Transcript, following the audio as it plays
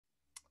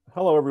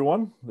Hello,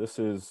 everyone. This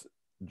is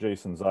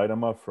Jason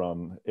Zaidama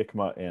from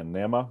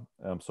ICMA-NAMMA.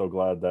 I'm so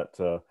glad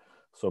that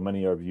so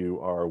many of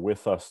you are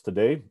with us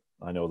today.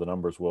 I know the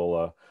numbers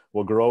will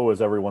grow as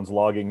everyone's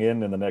logging in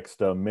the next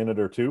minute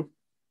or two.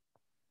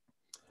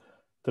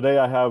 Today,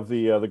 I have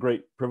the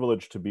great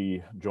privilege to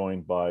be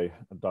joined by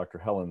Dr.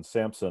 Helen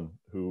Sampson,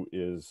 who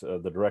is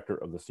the director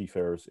of the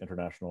Seafarers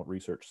International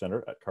Research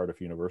Center at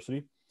Cardiff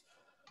University.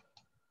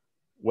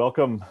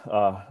 Welcome,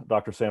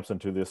 Dr. Sampson,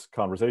 to this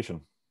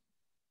conversation.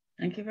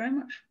 Thank you very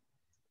much.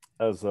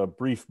 As a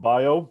brief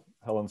bio,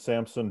 Helen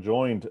Sampson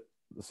joined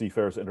the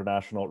Seafarers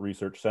International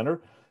Research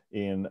Center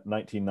in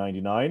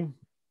 1999.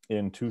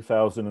 In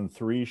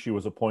 2003, she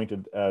was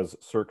appointed as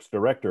SIRC's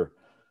director.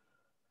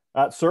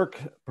 At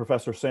SIRC,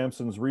 Professor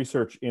Sampson's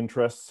research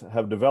interests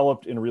have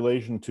developed in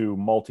relation to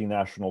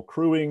multinational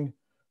crewing,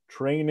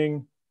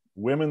 training,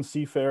 women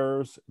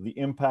seafarers, the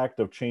impact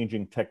of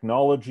changing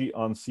technology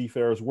on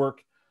seafarers'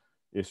 work,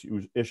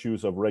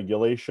 issues of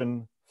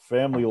regulation,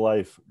 family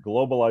life,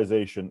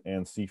 globalization,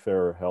 and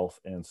seafarer health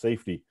and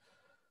safety.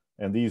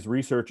 And these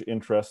research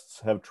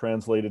interests have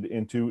translated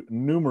into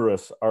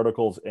numerous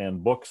articles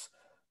and books,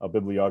 a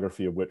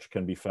bibliography of which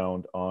can be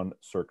found on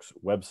SIRC's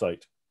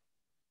website.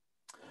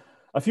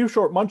 A few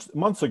short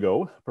months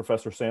ago,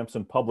 Professor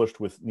Sampson published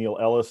with Neil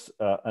Ellis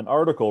an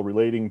article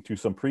relating to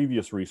some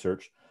previous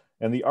research.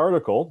 And the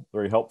article,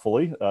 very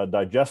helpfully,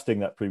 digesting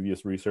that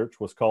previous research,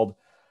 was called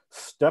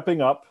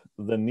 "Stepping Up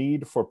the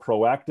Need for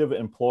Proactive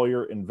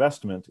Employer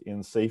Investment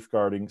in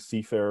Safeguarding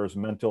Seafarers'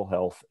 Mental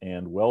Health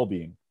and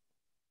Well-Being."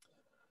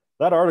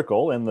 That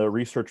article and the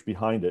research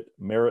behind it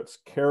merits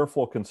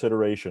careful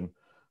consideration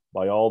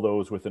by all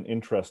those with an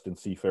interest in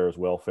seafarers'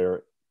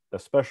 welfare,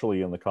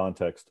 especially in the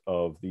context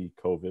of the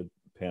COVID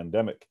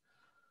pandemic.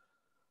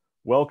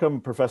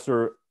 Welcome,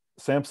 Professor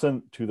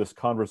Sampson, to this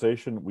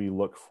conversation. We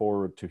look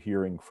forward to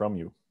hearing from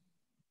you.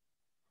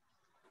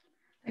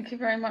 Thank you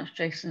very much,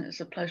 Jason. It's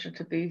a pleasure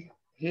to be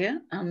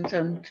here and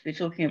to be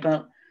talking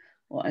about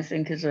what I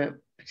think is a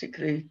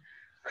particularly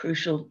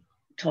crucial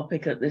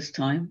topic at this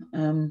time.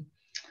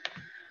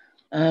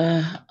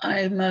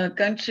 I'm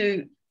going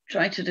to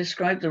try to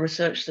describe the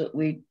research that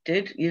we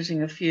did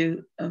using a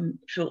few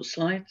short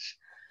slides.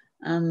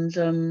 And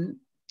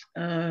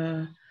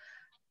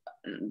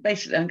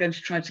basically, I'm going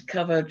to try to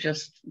cover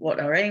just what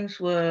our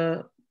aims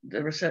were,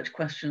 the research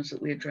questions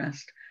that we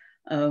addressed,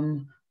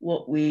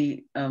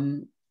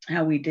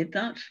 how we did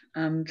that,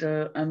 and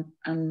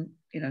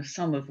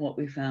some of what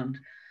we found.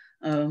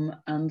 And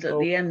at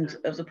the end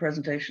of the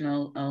presentation,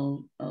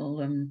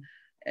 I'll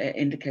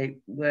indicate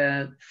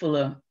where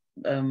fuller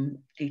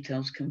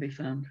details can be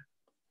found.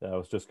 Yeah, I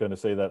was just going to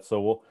say that.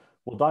 So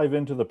we'll dive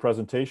into the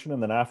presentation,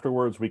 and then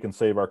afterwards we can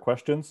save our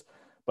questions.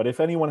 But if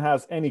anyone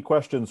has any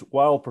questions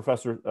while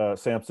Professor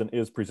Sampson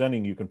is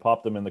presenting, you can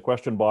pop them in the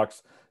question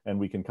box, and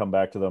we can come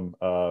back to them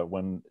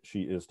when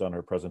she is done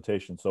her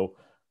presentation. So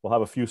we'll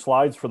have a few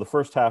slides for the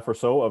first half or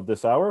so of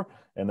this hour,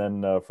 and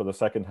then for the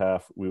second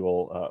half, we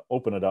will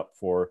open it up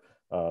for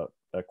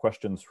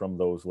questions from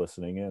those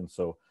listening in.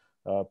 So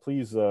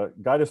please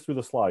guide us through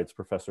the slides,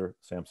 Professor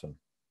Sampson.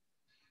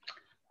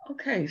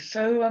 Okay,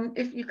 so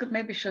if you could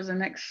maybe show the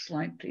next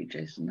slide, please,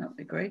 Jason, that would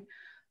be great.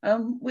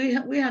 We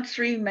had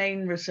three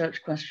main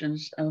research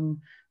questions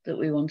that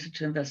we wanted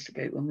to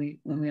investigate when we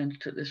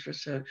undertook this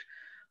research.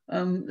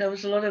 There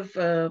was a lot of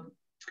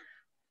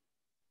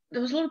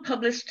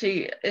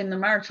publicity in the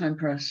maritime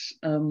press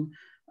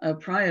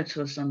prior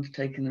to us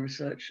undertaking the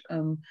research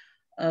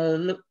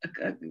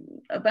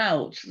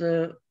about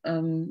the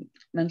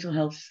mental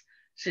health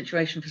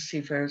situation for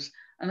seafarers.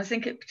 And I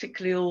think it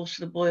particularly all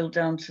sort of boiled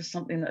down to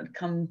something that had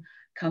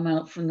come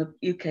out from the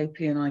UK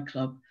P&I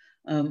Club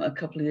a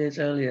couple of years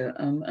earlier.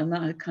 And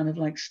that had kind of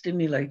like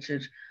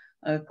stimulated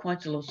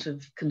quite a lot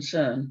of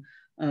concern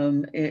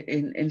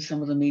in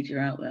some of the media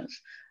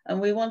outlets.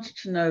 And we wanted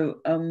to know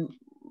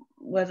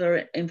whether,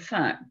 in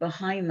fact,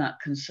 behind that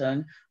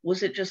concern,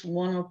 was it just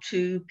one or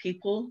two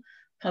people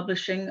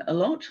publishing a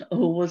lot,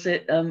 or was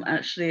it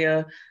actually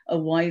a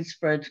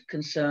widespread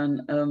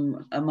concern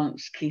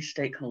amongst key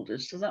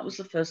stakeholders? So that was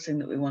the first thing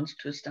that we wanted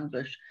to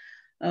establish.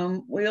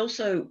 We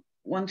also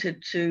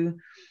wanted to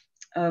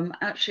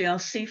actually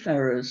ask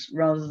seafarers,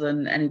 rather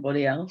than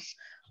anybody else,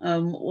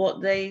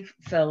 what they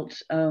felt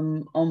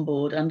on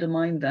board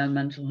undermined their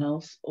mental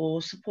health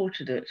or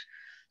supported it.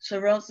 So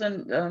rather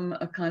than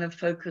a kind of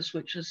focus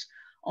which has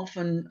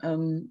often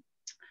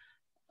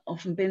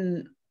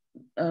been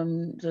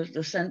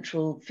the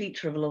central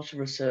feature of a lot of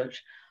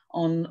research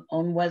on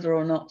whether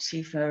or not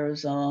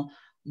seafarers are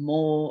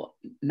more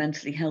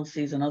mentally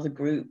healthy than other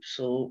groups,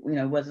 or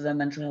whether their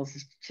mental health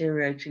is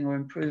deteriorating or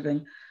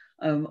improving,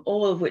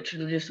 all of which are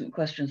legitimate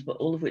questions, but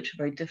all of which are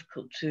very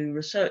difficult to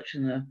research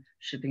in the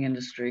shipping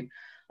industry.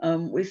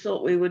 We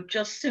thought we would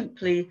just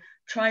simply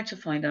try to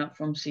find out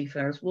from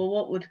seafarers, well,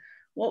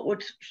 what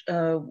would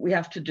we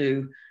have to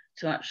do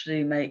to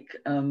actually make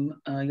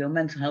your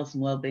mental health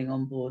and well-being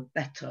on board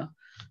better,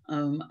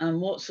 and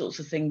what sorts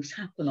of things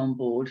happen on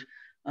board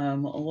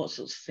or what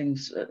sorts of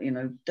things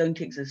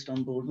don't exist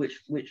on board,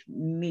 which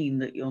mean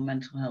that your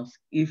mental health,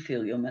 you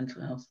feel your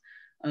mental health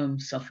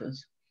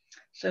suffers.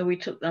 So we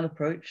took that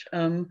approach,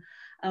 and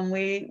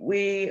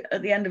we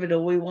at the end of it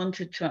all, we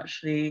wanted to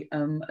actually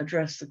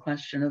address the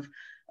question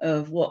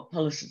of what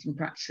policies and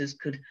practices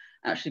could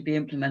actually be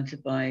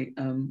implemented by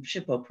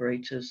ship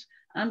operators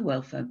and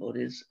welfare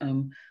bodies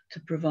to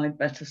provide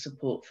better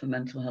support for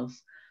mental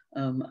health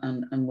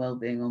and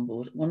well-being on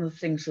board. One of the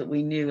things that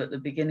we knew at the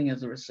beginning of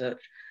the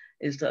research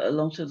is that a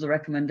lot of the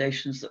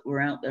recommendations that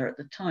were out there at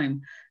the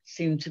time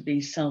seemed to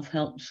be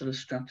self-help sort of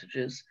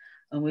strategies,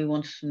 and we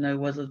wanted to know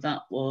whether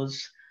that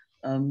was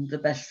the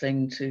best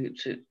thing to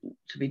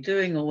be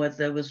doing, or whether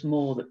there was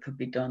more that could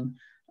be done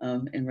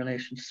in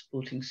relation to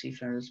supporting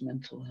seafarers'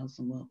 mental health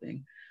and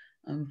well-being.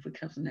 If we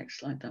could have the next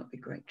slide, that would be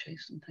great,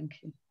 Jason.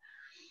 Thank you.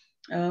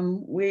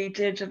 We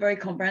did a very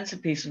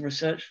comprehensive piece of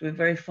research. We're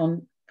very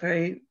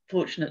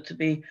fortunate to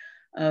be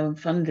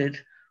funded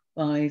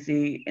by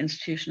the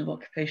Institution of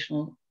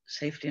Occupational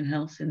Safety and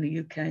Health in the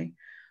UK,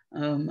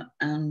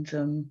 and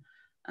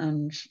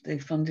they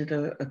funded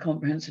a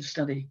comprehensive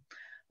study,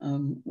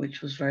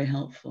 which was very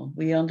helpful.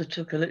 We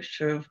undertook a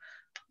literature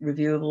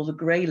review of all the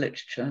grey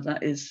literature,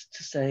 that is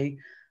to say,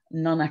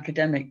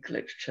 non-academic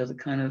literature, the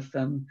kind of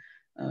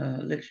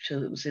literature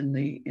that was in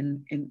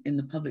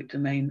the public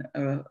domain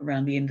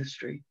around the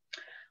industry,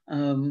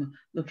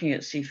 looking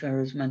at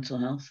seafarers' mental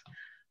health,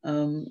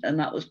 and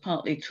that was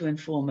partly to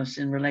inform us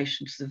in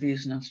relation to the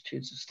views and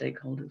attitudes of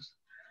stakeholders.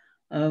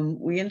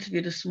 We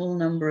interviewed a small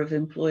number of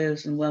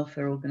employers and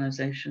welfare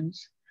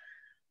organisations.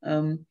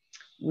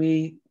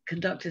 We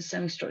conducted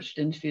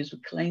semi-structured interviews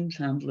with claims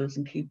handlers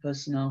and key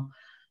personnel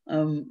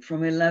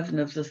from 11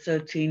 of the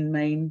 13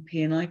 main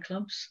P&I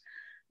clubs.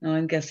 Now,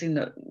 I'm guessing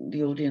that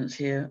the audience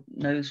here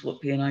knows what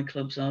P&I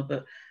clubs are,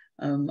 but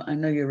I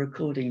know you're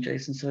recording,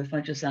 Jason, so if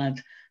I just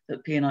add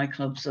that P&I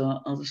clubs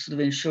are the sort of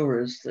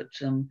insurers that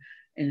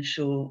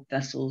insure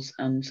vessels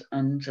and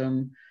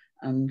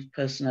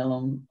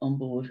personnel on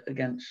board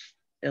against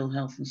ill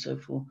health and so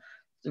forth,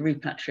 the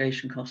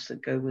repatriation costs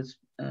that go with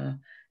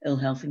ill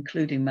health,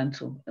 including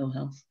mental ill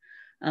health,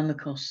 and the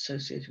costs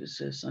associated with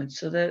suicide.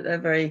 So they're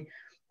very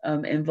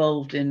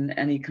involved in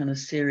any kind of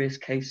serious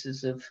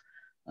cases of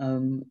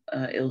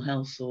ill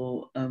health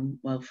or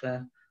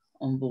welfare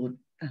on board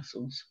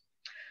vessels.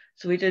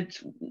 So we did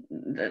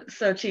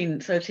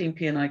 13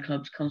 P&I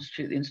clubs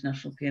constitute the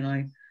International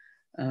P&I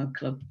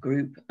Club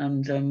group,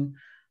 and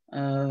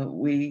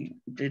we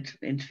did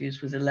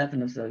interviews with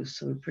 11 of those,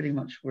 so we pretty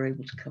much were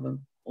able to cover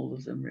all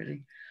of them,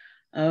 really.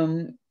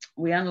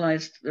 We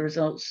analysed the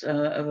results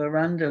of a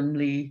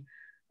randomly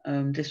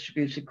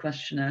distributed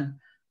questionnaire.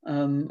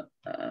 That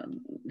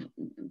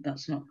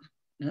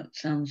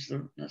sounds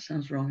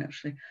wrong,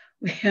 actually.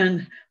 We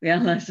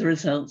analysed the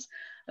results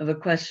of a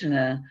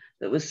questionnaire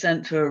that was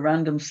sent to a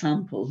random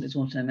sample, is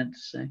what I meant to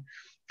say,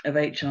 of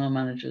HR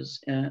managers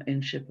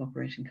in ship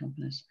operating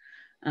companies.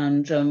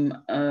 And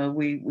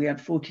we had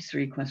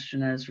 43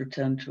 questionnaires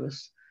returned to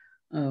us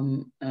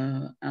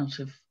out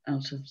of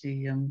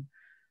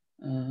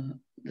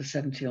the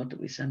 70 odd that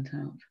we sent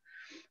out.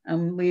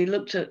 And we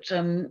looked at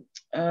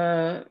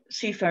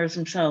seafarers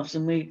themselves,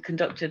 and we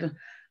conducted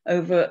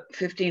over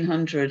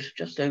 1,500,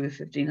 just over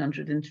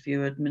 1,500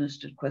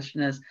 interviewer-administered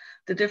questionnaires.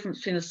 The difference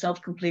between a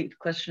self-complete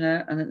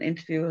questionnaire and an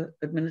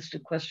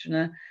interviewer-administered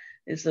questionnaire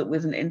is that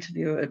with an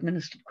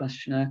interviewer-administered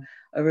questionnaire,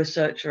 a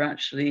researcher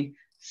actually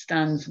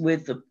stands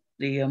with the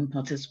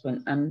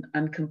participant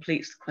and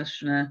completes the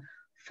questionnaire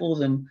for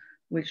them,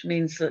 which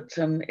means that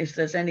if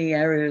there's any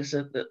areas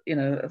of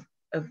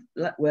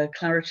where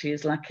clarity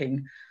is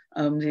lacking,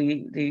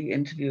 the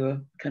interviewer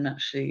can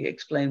actually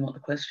explain what the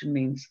question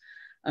means.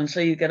 And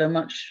so you get a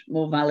much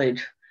more valid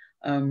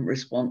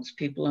response.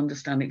 People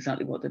understand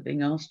exactly what they're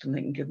being asked, and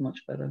they can give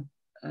much better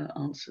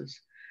answers.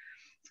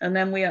 And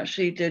then we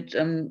actually did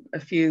a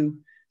few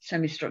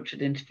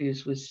semi-structured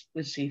interviews with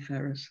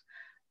seafarers.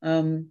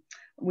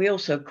 We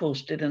also, of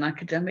course, did an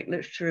academic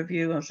literature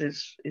review, as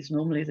is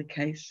normally the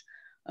case.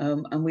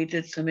 And we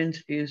did some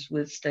interviews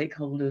with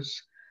stakeholders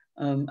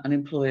and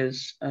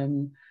employers,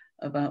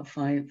 about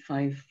five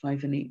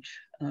in each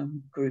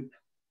group.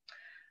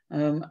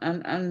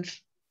 And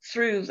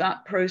through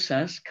that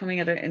process, coming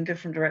at it in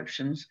different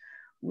directions,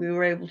 we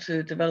were able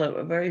to develop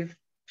a very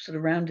sort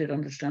of rounded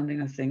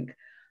understanding, I think,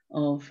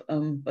 of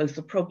both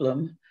the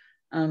problem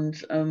and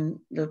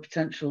the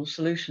potential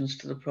solutions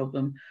to the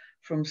problem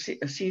from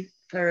a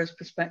seafarer's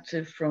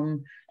perspective,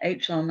 from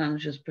HR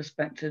managers'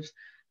 perspectives,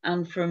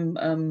 and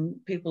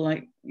from people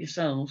like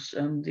yourselves,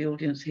 the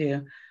audience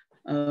here,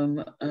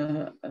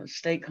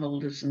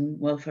 stakeholders and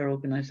welfare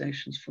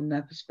organisations from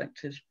their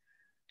perspective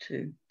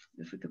too.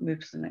 If we could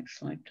move to the next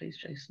slide, please,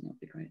 Jason, that'd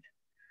be great.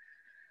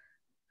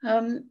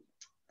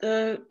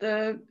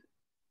 The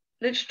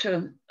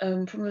literature,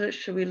 from the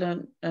literature we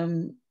learned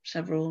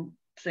several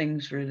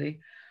things,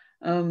 really.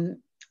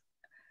 When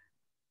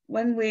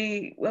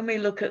we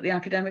look at the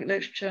academic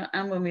literature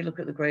and when we look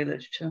at the grey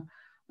literature,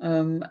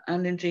 and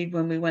indeed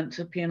when we went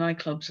to P&I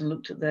clubs and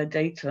looked at their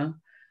data,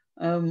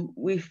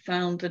 we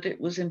found that it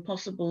was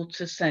impossible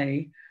to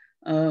say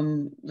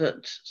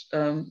that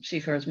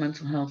seafarers'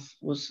 mental health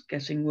was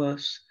getting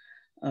worse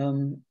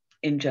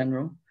in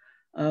general,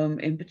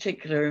 in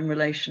particular in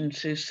relation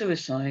to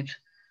suicide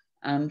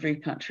and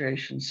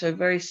repatriation. So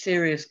very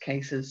serious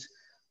cases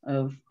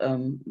of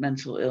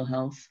mental ill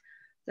health.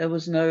 There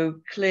was no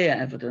clear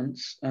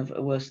evidence of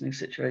a worsening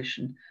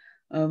situation.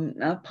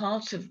 Now,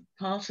 part of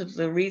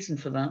the reason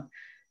for that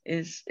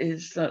is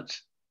that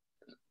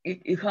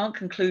you can't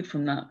conclude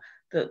from that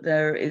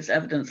there is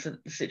evidence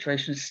that the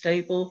situation is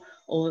stable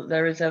or that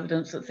there is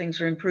evidence that things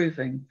are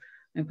improving.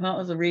 And part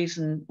of the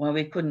reason why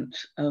we couldn't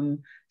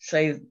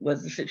say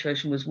whether the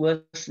situation was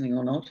worsening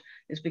or not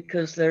is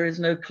because there is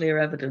no clear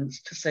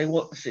evidence to say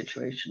what the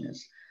situation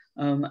is.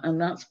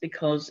 And that's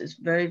because it's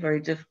very,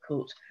 very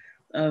difficult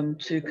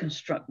to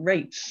construct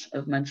rates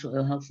of mental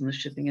ill health in the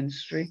shipping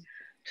industry.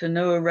 To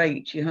know a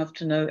rate, you have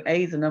to know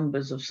A, the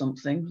numbers of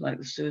something, like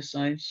the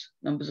suicides,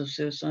 numbers of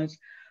suicides,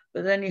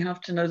 but then you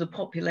have to know the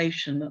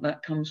population that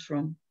that comes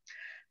from.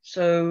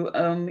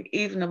 So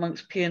even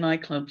amongst P&I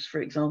clubs,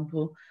 for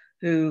example,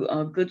 who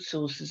are good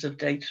sources of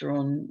data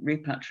on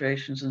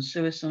repatriations and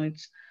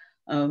suicides,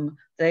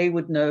 they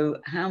would know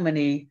how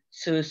many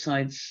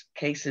suicides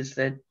cases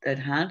they'd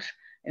had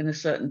in a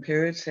certain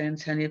period, say in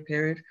 10-year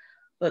period,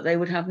 but they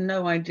would have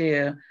no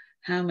idea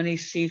how many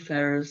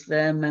seafarers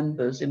their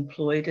members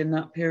employed in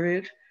that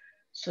period.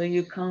 So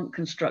you can't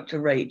construct a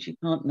rate. You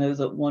can't know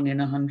that 1 in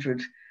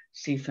 100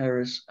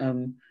 seafarers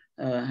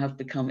have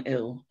become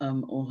ill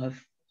or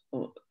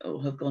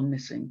have gone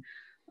missing,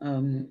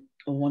 or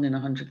 1 in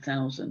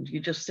 100,000. You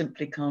just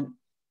simply can't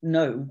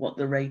know what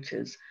the rate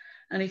is.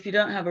 And if you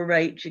don't have a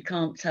rate, you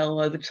can't tell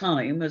over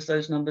time, as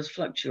those numbers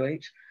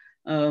fluctuate,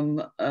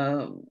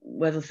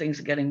 whether things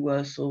are getting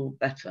worse or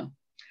better.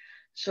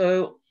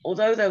 So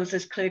although there was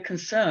this clear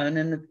concern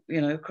in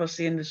the, across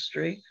the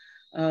industry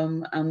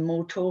and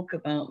more talk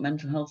about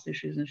mental health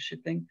issues in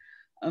shipping,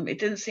 it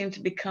didn't seem to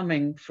be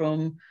coming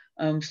from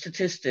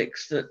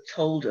statistics that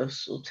told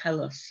us or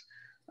tell us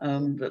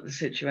that the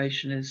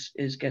situation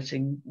is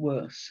getting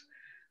worse,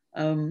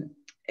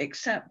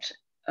 except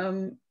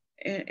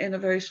in a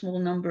very small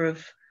number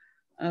of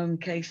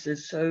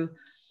cases. So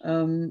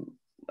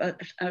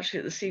actually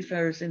at the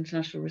Seafarers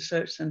International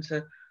Research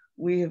Centre,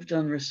 we have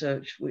done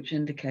research which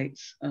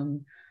indicates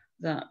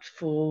that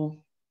for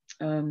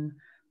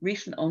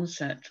recent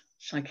onset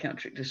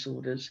psychiatric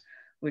disorders,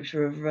 which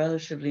are of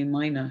relatively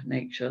minor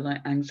nature,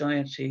 like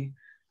anxiety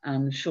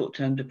and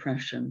short-term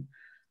depression,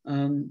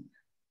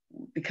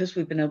 because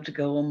we've been able to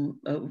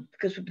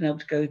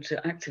go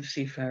to active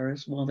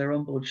seafarers while they're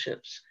on board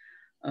ships,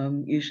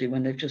 usually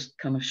when they've just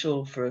come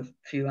ashore for a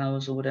few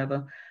hours or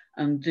whatever,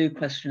 and do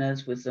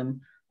questionnaires with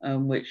them,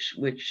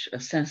 which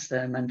assess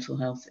their mental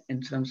health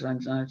in terms of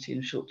anxiety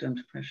and short-term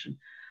depression.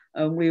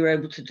 We were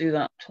able to do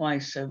that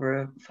twice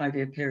over a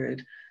 5-year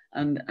period.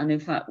 And in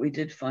fact, we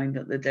did find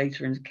that the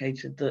data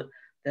indicated that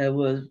there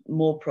were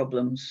more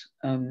problems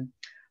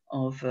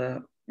of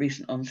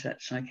recent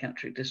onset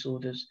psychiatric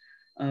disorders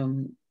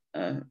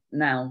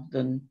now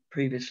than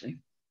previously.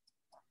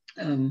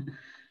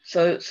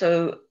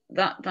 So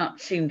that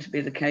seemed to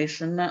be the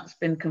case, and that's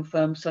been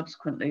confirmed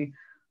subsequently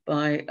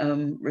by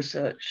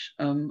research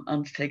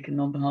undertaken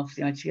on behalf of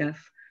the ITF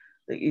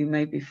that you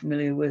may be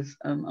familiar with,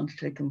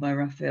 undertaken by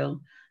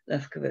Raphael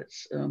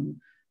Lefkowitz,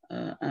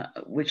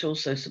 which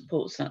also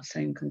supports that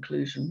same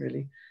conclusion,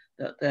 really,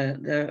 that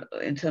there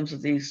in terms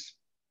of these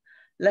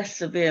less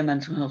severe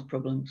mental health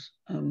problems,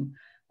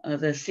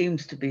 there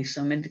seems to be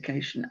some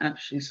indication,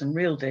 actually some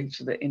real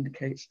data that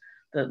indicates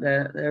that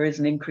there is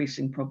an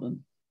increasing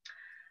problem.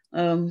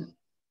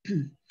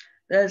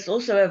 There's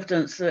also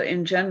evidence that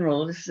in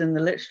general, this is in the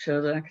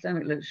literature, the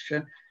academic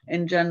literature,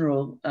 in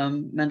general,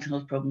 mental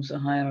health problems are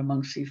higher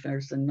among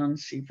seafarers than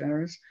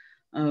non-seafarers.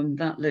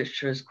 That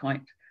literature is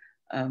quite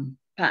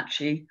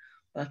patchy,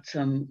 but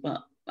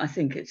I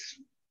think it's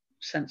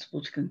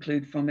sensible to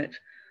conclude from it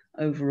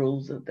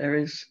overall that there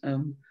is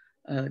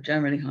a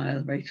generally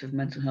higher rate of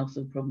mental health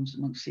problems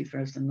amongst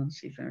seafarers than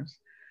non-seafarers.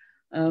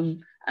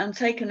 And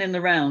taken in the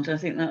round, I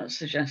think that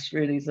suggests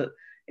really that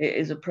it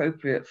is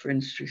appropriate for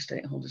industry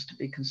stakeholders to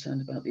be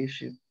concerned about the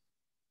issue.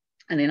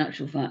 And in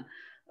actual fact,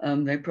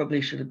 they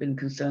probably should have been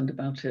concerned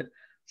about it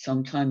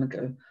some time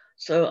ago.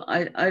 So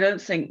I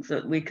don't think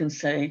that we can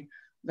say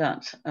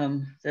that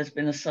there's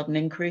been a sudden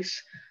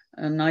increase,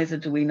 and neither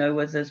do we know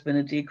whether there's been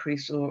a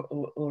decrease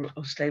or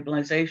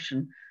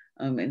stabilization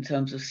in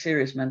terms of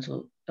serious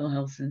mental ill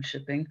health in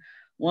shipping.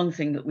 One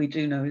thing that we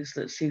do know is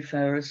that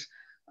seafarers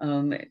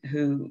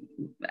who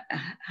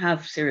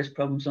have serious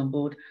problems on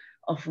board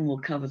often will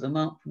cover them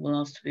up, will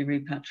ask to be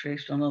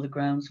repatriated on other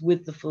grounds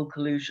with the full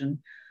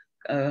collusion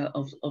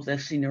of their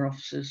senior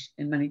officers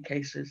in many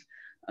cases,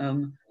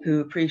 who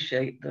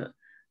appreciate that,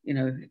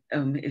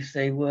 if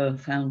they were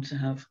found to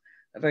have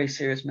a very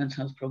serious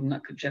mental health problem,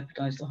 that could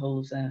jeopardize the whole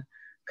of their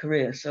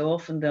career. So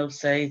often they'll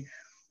say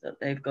that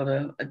they've got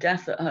a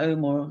death at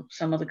home or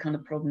some other kind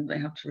of problem they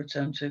have to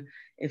return to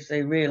if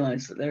they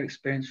realize that they're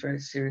experiencing very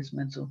serious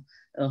mental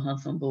ill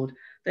health on board.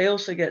 They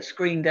also get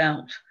screened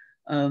out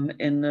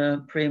in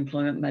the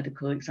pre-employment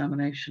medical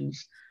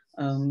examinations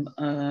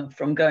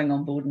from going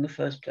on board in the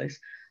first place.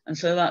 And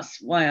so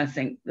that's why I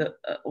think that,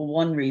 or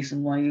one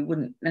reason why you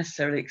wouldn't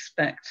necessarily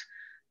expect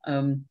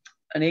an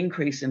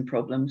increase in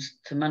problems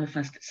to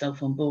manifest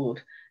itself on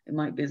board. It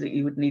might be that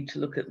you would need to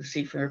look at the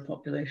seafarer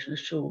population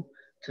ashore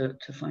to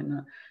find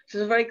that. So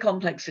it's a very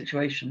complex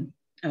situation.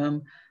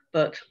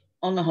 But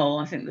on the whole,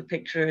 I think the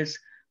picture is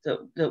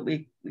that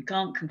we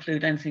can't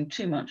conclude anything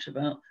too much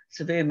about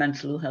severe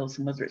mental health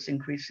and whether it's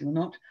increasing or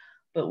not.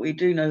 But we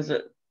do know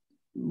that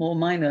more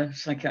minor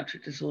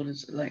psychiatric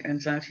disorders like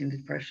anxiety and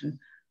depression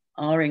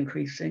are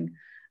increasing,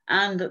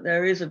 and that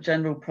there is a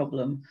general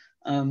problem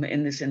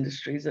in this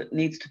industry that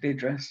needs to be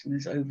addressed and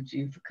is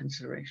overdue for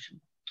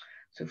consideration.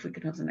 So if we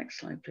could have the next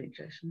slide, please,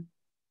 Jason.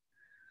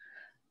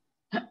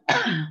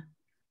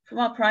 From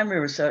our primary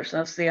research,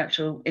 that's the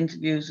actual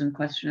interviews and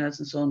questionnaires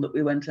and so on that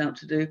we went out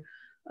to do,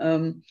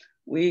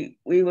 we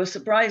were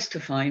surprised to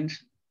find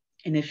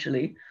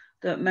initially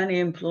that many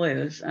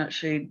employers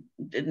actually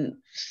didn't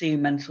see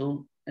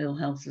mental ill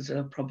health as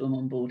a problem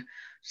on board.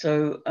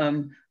 So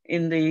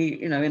in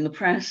the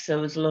press, there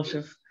was a lot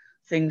of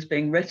things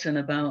being written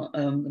about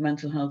the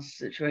mental health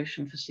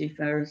situation for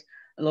seafarers,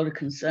 a lot of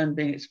concern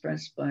being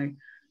expressed by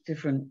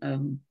different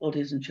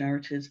bodies and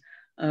charities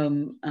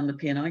and the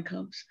P&I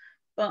clubs.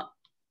 But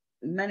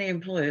many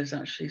employers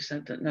actually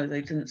said that no,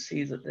 they didn't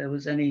see that there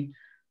was any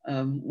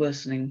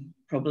worsening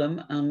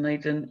problem, and they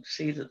didn't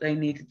see that they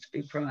needed to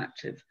be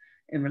proactive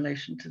in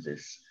relation to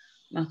this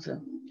matter.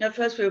 At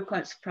first, we were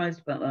quite surprised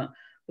about that,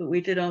 but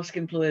we did ask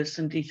employers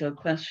some detailed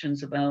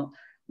questions about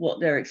what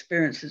their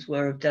experiences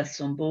were of deaths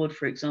on board,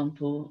 for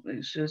example,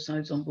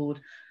 suicides on board,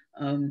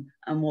 and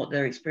what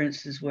their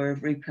experiences were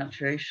of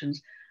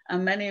repatriations.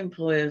 And many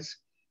employers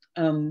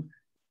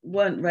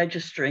weren't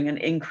registering an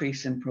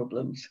increase in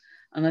problems.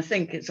 And I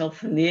think it's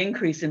often the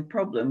increase in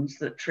problems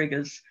that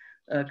triggers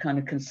kind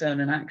of concern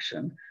and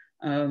action,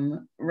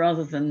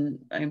 rather than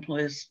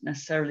employers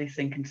necessarily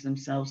thinking to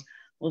themselves,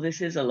 well,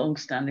 this is a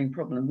long-standing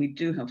problem. We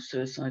do have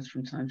suicides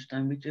from time to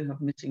time. We do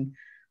have missing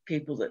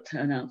people that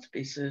turn out to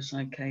be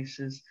suicide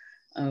cases.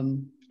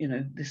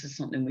 This is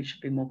something we should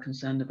be more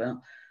concerned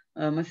about.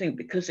 I think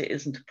because it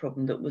isn't a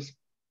problem that was,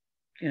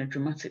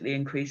 dramatically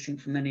increasing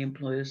for many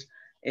employers,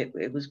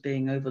 it was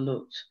being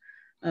overlooked.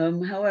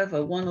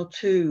 However, one or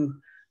two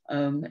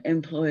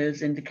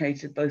employers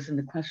indicated both in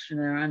the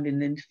questionnaire and in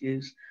the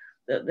interviews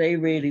that they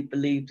really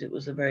believed it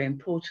was a very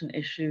important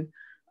issue.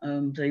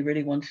 They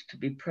really wanted to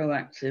be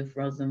proactive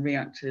rather than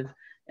reactive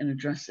in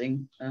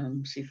addressing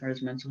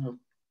seafarers' mental health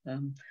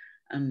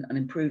and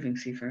improving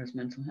seafarers'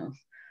 mental health.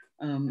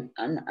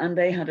 And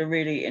they had a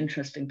really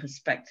interesting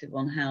perspective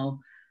on how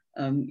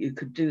you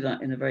could do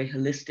that in a very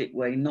holistic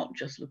way, not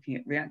just looking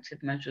at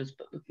reactive measures,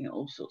 but looking at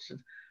all sorts of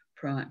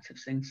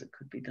proactive things that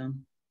could be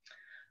done.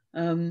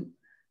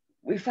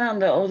 We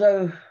found that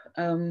although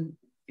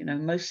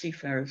most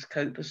seafarers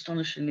cope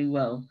astonishingly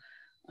well,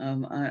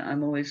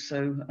 I'm always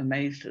so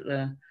amazed at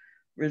their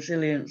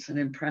resilience and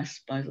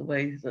impressed by the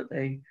way that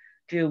they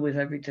deal with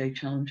everyday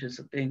challenges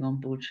of being on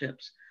board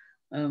ships.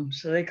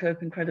 So they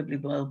cope incredibly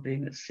well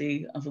being at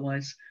sea,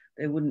 otherwise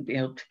they wouldn't be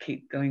able to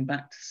keep going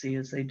back to sea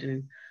as they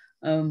do.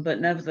 But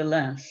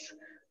nevertheless,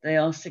 they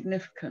are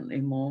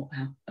significantly more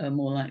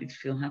likely to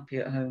feel happy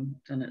at home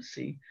than at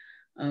sea.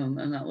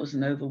 And that was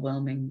an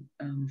overwhelming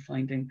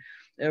finding.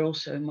 They're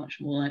also much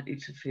more likely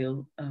to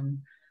feel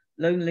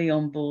lonely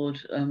on board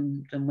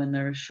than when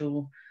they're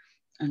ashore.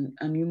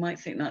 And you might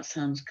think that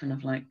sounds kind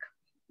of like,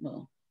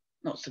 well,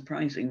 not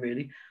surprising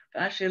really,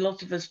 but actually a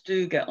lot of us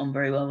do get on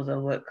very well with our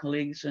work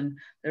colleagues, and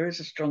there is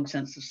a strong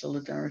sense of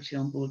solidarity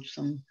on board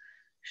some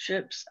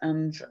ships.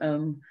 And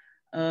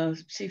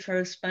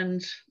seafarers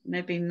spend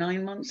maybe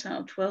 9 months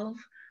out of 12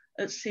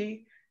 at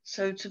sea.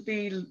 So to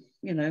be,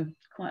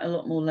 quite a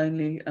lot more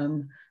lonely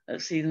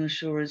at sea than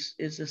ashore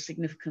is a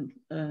significant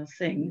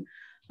thing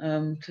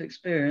to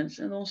experience.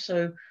 And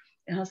also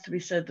it has to be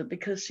said that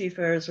because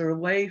seafarers are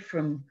away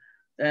from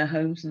their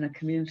homes and their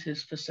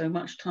communities for so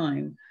much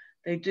time,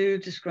 they do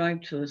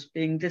describe to us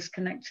being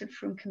disconnected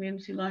from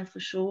community life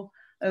ashore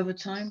over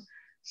time.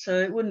 So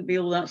it wouldn't be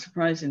all that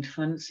surprising to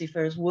find that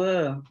seafarers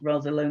were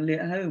rather lonely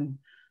at home,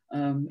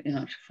 in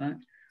actual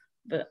fact.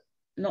 But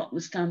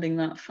notwithstanding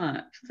that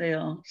fact, they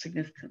are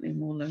significantly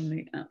more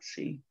lonely at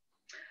sea.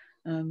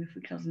 If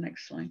we could have the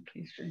next slide,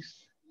 please, Jason.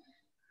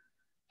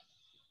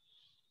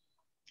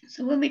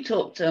 So when we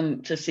talked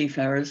to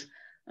seafarers,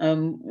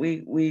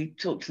 we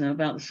talked to them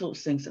about the sorts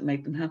of things that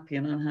made them happy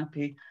and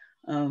unhappy,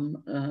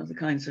 the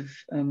kinds of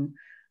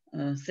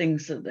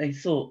things that they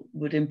thought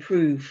would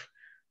improve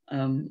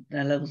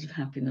their levels of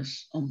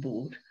happiness on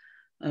board.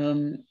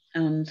 And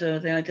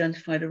they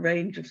identified a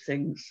range of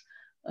things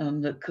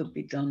that could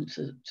be done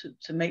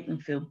to make them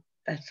feel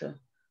better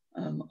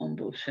on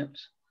board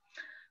ships.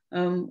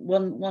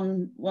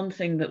 One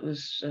thing that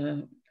was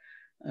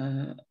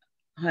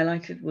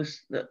highlighted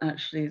was that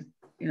actually,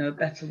 a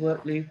better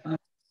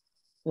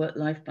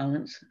work-life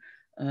balance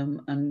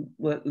and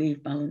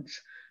work-leave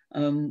balance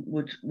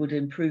would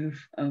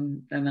improve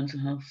their mental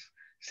health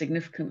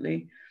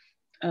significantly.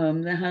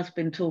 There has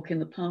been talk in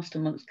the past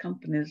amongst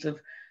companies of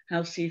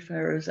how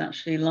seafarers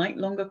actually like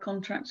longer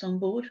contracts on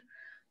board.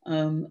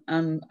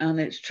 And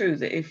it's true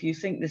that if you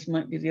think this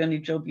might be the only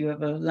job you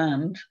ever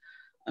land,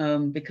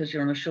 because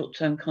you're on a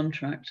short-term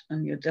contract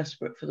and you're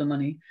desperate for the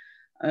money,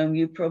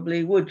 you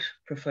probably would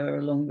prefer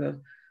a longer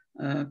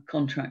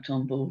contract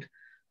on board.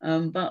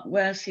 But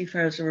where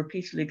seafarers are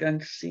repeatedly going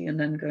to sea and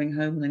then going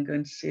home and then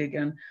going to sea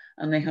again,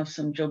 and they have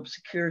some job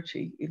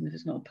security, even if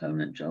it's not a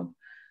permanent job,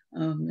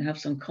 they have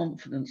some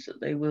confidence that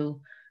they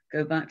will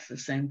go back to the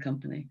same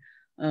company.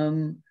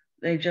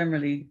 They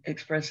generally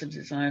express a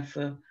desire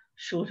for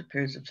shorter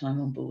periods of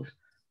time on board.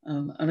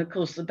 And of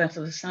course, the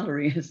better the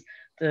salary is,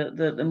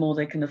 the more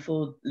they can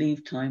afford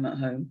leave time at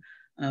home.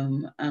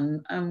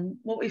 And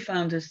what we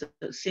found is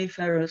that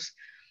seafarers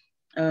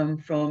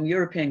from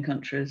European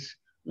countries,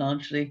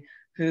 largely,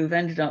 who've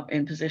ended up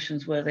in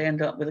positions where they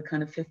end up with a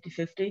kind of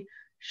 50-50,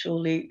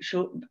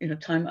 short,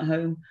 time at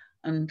home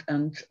and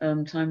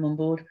time on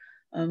board.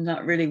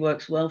 That really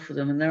works well for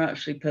them, and they're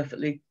actually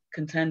perfectly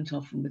content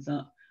often with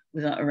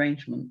that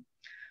arrangement.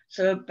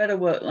 So a better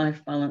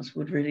work-life balance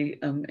would really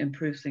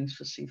improve things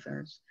for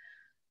seafarers.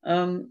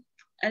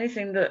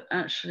 Anything that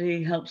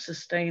actually helps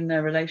sustain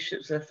their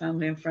relationships, their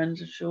family and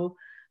friends ashore,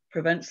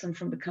 prevents them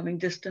from becoming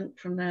distant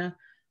from their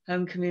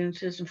home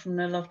communities and from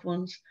their loved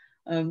ones,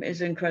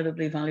 is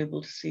incredibly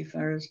valuable to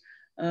seafarers.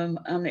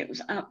 And it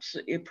was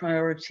absolutely a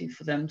priority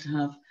for them to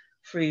have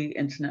free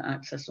internet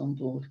access on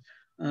board.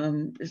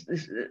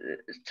 It's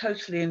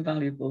totally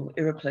invaluable,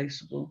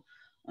 irreplaceable,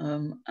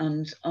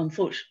 and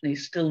unfortunately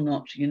still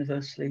not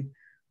universally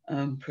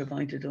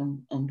provided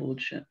on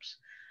board ships.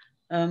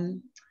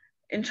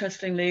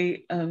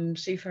 Interestingly,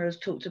 seafarers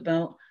talked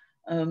about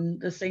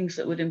the things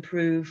that would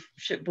improve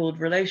shipboard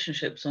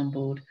relationships on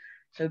board.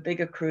 So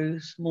bigger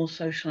crews, more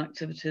social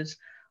activities.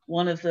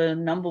 One of the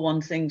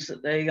 #1 things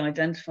that they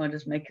identified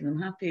as making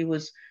them happy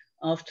was,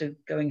 after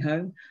going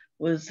home,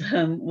 was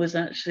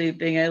actually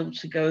being able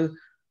to go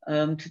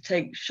to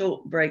take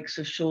short breaks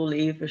of shore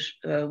leave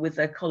with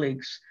their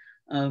colleagues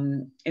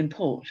in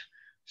port,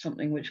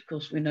 something which of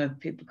course we know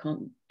people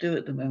can't do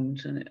at the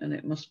moment, and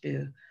it must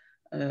be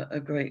a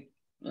great,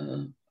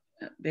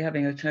 be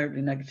having a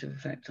terribly negative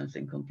effect, I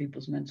think, on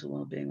people's mental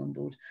well-being on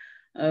board.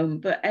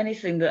 But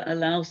anything that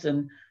allows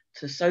them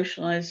to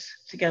socialize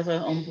together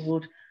on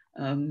board,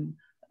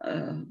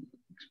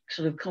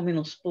 sort of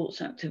communal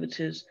sports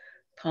activities,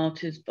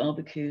 parties,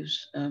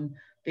 barbecues,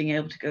 being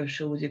able to go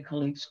ashore with your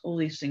colleagues, all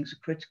these things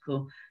are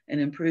critical in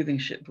improving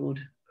shipboard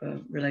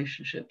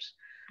relationships.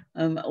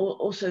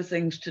 Also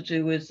things to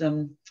do with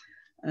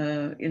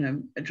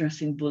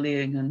addressing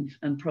bullying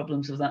and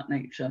problems of that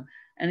nature.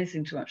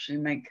 Anything to actually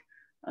make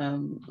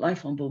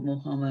life on board more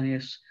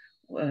harmonious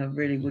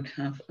really would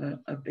have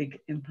a big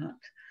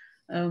impact.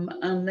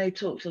 And they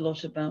talked a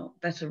lot about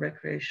better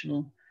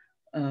recreational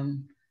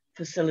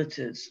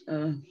facilities.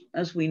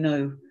 As we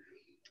know,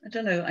 I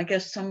don't know, I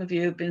guess some of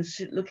you have been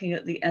looking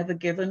at the Ever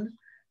Given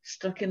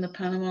stuck in the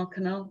Panama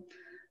Canal.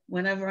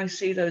 Whenever I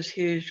see those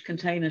huge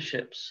container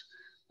ships,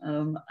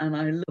 and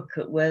I look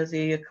at where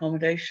the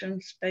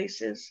accommodation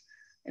space is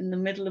in the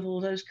middle of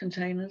all those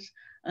containers,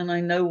 and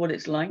I know what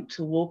it's like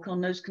to walk on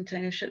those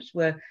container ships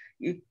where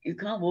you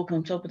can't walk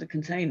on top of the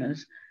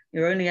containers,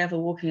 you're only ever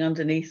walking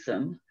underneath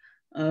them.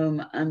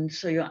 And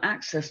so your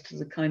access to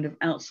the kind of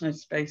outside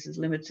space is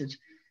limited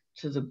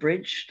to the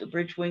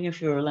bridge wing, if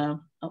you're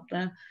allowed up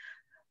there,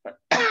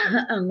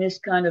 and this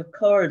kind of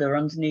corridor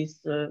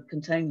underneath the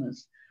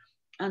containers.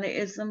 And it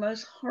is the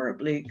most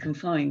horribly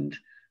confined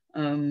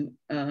kind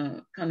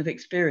of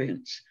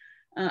experience.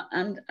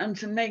 And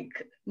to make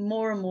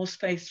more and more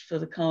space for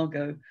the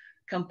cargo,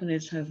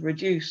 companies have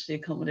reduced the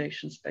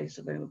accommodation space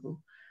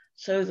available,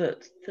 so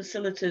that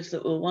facilities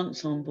that were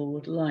once on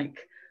board, like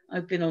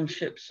I've been on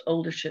ships,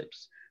 older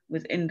ships,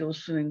 with indoor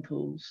swimming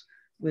pools,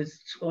 with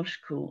squash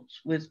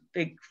courts, with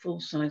big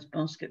full-size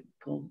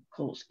basketball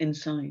courts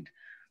inside.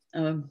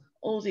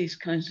 All these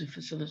kinds of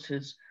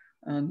facilities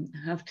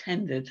have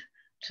tended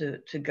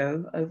to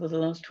go over the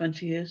last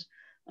 20 years.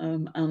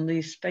 And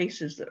these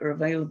spaces that are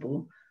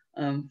available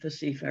for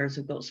seafarers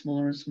have got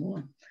smaller and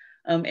smaller.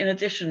 In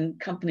addition,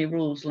 company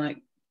rules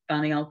like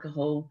banning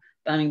alcohol,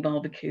 banning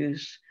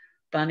barbecues,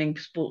 banning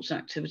sports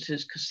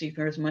activities because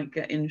seafarers might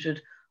get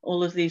injured.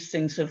 All of these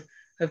things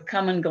have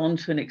come and gone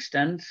to an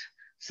extent.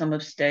 Some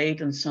have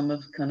stayed and some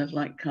have kind of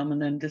like come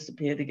and then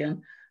disappeared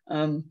again.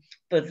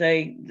 But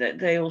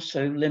they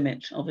also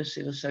limit,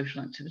 obviously, the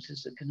social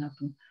activities that can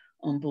happen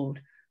on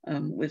board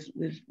with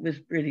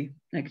really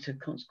negative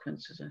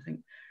consequences, I think.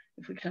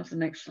 If we could have the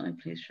next slide,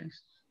 please,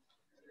 Trace.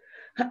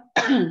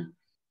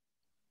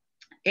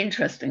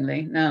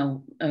 Interestingly,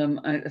 now,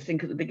 I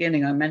think at the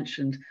beginning I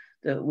mentioned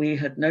that we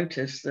had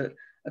noticed that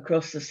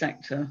across the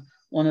sector,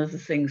 one of the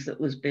things that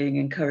was being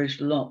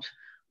encouraged a lot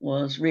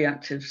was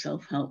reactive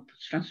self-help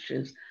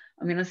strategies.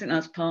 I mean, I think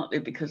that's partly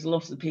because a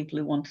lot of the people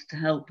who wanted to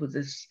help with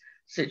this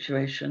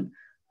situation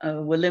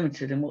were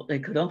limited in what they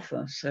could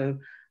offer. So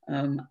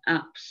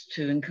apps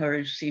to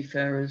encourage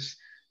seafarers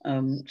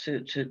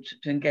to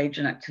engage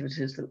in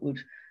activities that would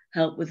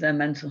help with their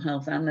mental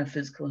health and their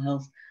physical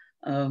health,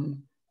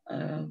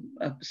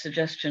 a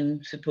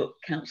suggestion to put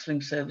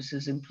counselling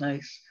services in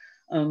place.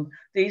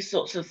 These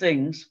sorts of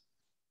things,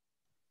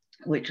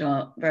 which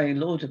are very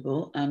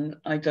laudable and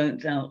I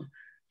don't doubt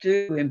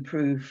do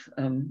improve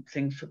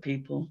things for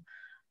people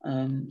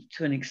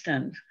to an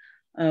extent,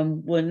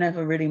 were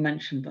never really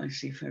mentioned by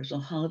seafarers, or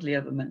hardly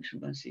ever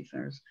mentioned by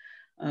seafarers.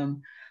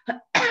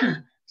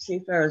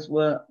 Seafarers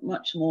were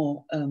much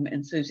more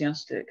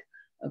enthusiastic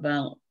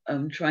about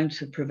trying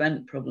to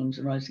prevent problems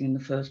arising in the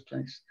first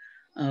place.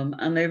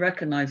 And they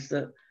recognized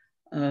that,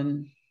 I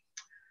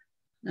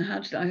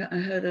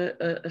heard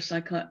a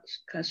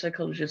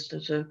psychologist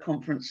at a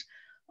conference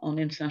on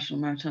international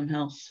maritime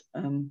health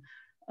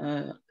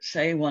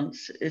say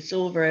once, it's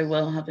all very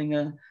well having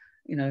a,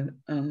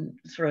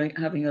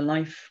 having a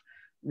life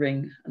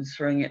ring and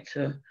throwing it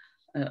to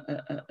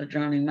a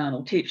drowning man,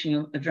 or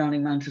teaching a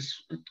drowning man to,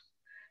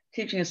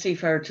 teaching a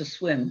seafarer to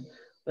swim,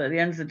 but at the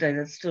end of the day,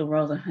 they'd still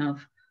rather have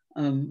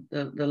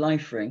the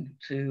life ring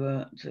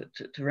to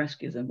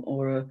rescue them,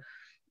 or a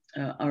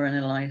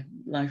RNLI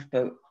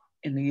lifeboat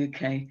in the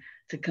UK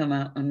to come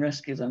out and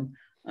rescue them.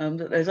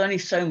 That there's only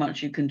so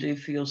much you can do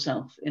for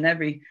yourself. In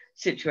every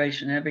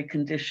situation, every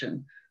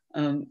condition,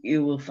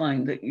 you will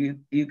find that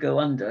you go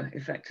under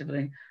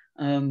effectively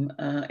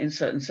in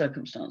certain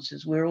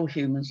circumstances. We're all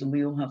humans and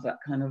we all have that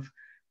kind of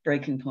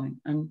breaking point,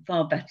 and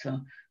far better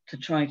to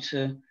try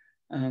to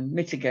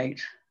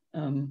mitigate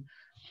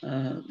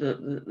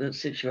the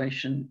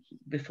situation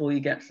before you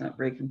get to that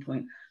breaking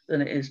point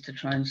than it is to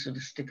try and sort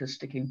of stick a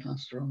sticking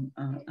plaster on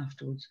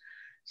afterwards.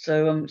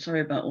 So I'm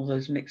sorry about all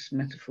those mixed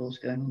metaphors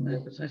going on there,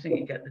 but I think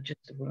you get the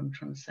gist of what I'm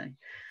trying to say.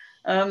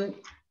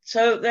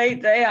 So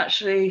they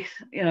actually,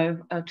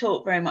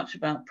 talk very much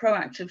about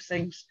proactive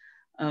things.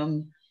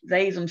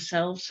 They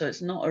themselves, so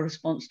it's not a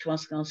response to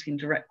us asking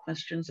direct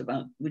questions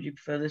about, would you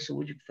prefer this or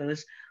would you prefer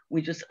this?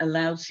 We just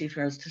allowed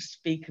seafarers to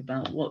speak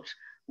about what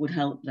would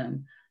help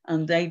them.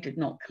 And they did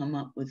not come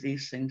up with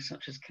these things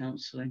such as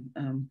counselling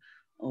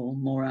or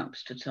more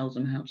apps to tell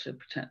them how to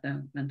protect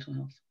their mental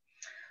health.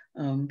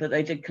 But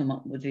they did come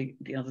up with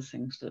the other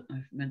things that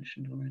I've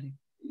mentioned already.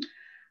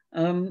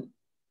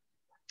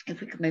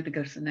 If we could maybe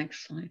go to the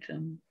next slide,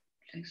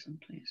 Jason,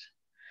 please.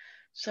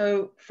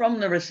 So from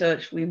the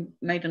research, we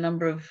made a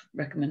number of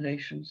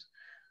recommendations.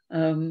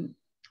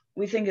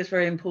 We think it's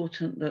very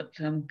important that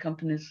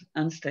companies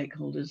and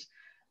stakeholders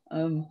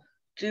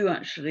do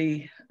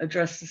actually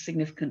address the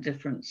significant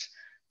difference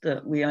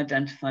that we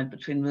identified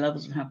between the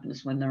levels of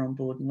happiness when they're on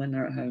board and when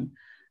they're at home.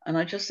 And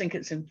I just think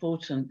it's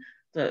important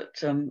that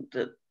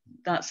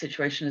that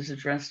situation is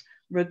addressed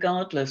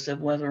regardless of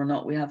whether or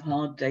not we have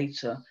hard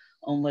data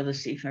on whether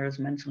seafarers'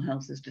 mental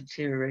health is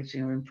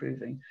deteriorating or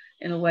improving.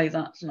 In a way,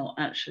 that's not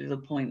actually the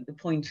point. The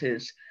point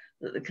is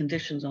that the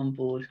conditions on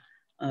board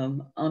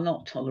are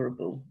not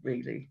tolerable,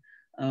 really,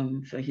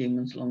 for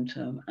humans long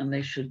term, and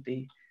they should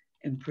be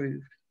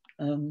improved.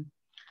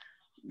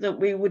 That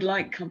we would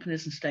like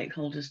companies and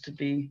stakeholders to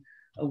be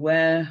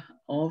aware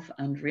of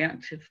and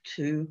reactive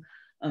to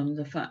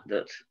the fact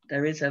that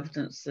there is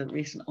evidence that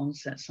recent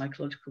onset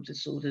psychological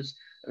disorders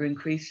are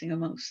increasing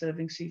amongst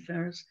serving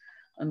seafarers,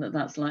 and that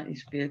that's likely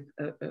to be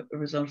a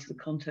result of the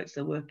context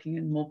they're working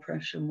in: more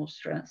pressure, more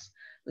stress,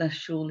 less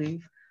shore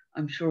leave.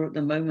 I'm sure at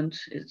the moment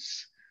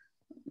it's,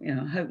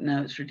 I hope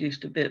now it's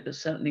reduced a bit, but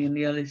certainly in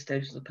the early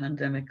stages of the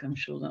pandemic, I'm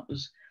sure that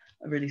was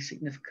a really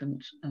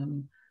significant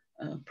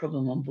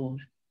problem on board.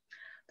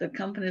 That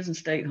companies and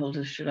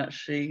stakeholders should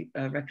actually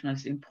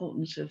recognise the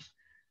importance of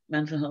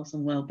mental health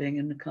and well-being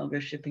in the cargo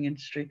shipping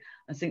industry.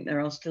 I think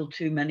there are still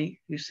too many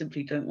who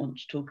simply don't want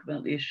to talk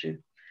about the issue.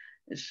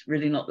 It's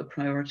really not the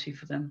priority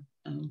for them.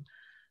 And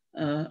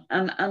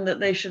that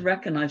they should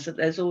recognise that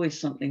there's always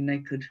something they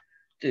could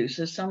do.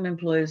 So some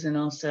employers in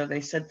our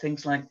survey said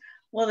things like,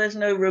 well, there's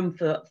no room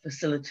for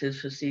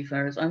facilities for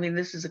seafarers. I mean,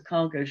 this is a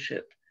cargo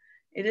ship.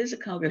 It is a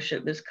cargo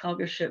ship. It's a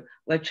cargo ship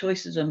where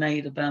choices are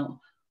made about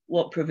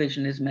what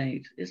provision is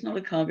made. It's not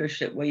a cargo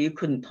ship where you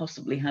couldn't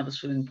possibly have a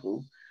swimming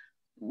pool.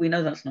 We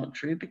know that's not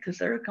true because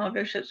there are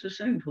cargo ships with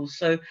swimming pools.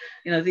 So,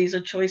 these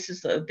are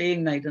choices that are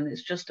being made, and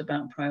it's just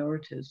about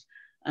priorities.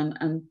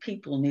 And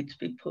people need to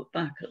be put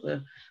back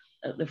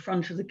at the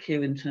front of the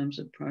queue in terms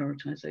of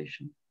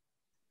prioritization.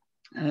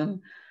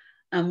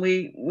 And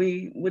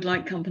we would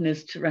like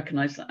companies to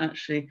recognize that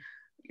actually,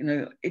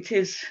 it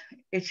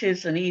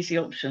is an easy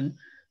option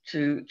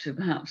to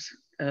perhaps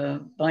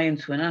buy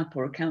into an app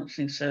or a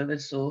counseling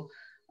service, or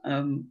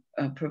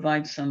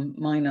provide some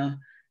minor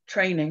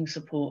training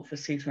support for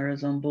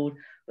seafarers on board.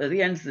 But at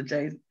the end of the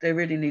day, they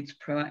really need to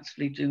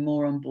proactively do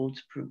more on board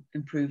to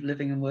improve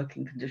living and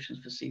working conditions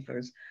for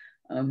seafarers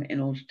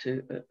in order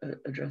to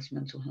address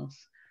mental health,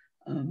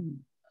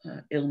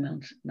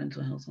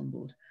 mental health on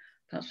board.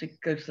 Perhaps we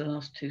could go to the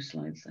last two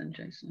slides then,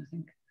 Jason, I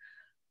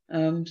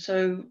think.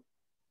 So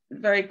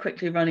very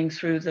quickly running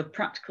through the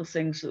practical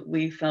things that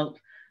we felt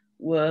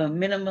were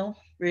minimal,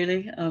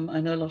 really.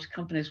 I know a lot of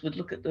companies would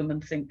look at them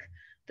and think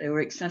they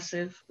were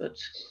excessive, but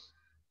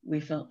we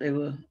felt they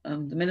were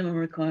the minimum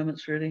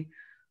requirements, really.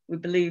 We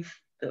believe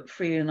that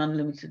free and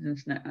unlimited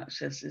internet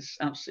access is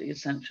absolutely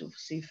essential for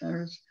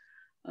seafarers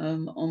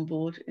on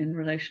board in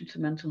relation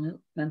to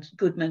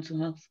good mental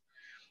health.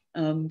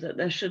 That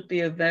there should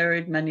be a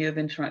varied menu of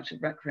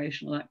interactive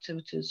recreational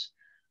activities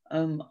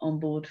on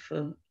board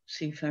for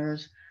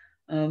seafarers,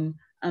 and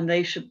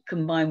they should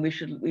combine. We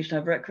should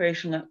have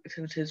recreational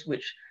activities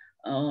which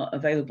are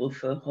available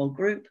for a whole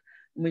group,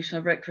 and we should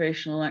have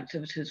recreational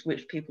activities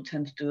which people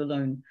tend to do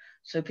alone.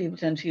 So people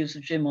tend to use the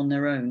gym on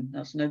their own.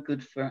 That's no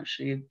good for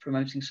actually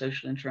promoting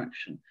social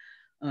interaction.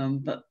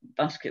 But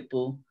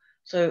basketball,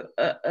 so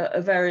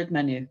a varied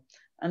menu,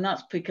 and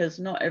that's because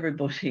not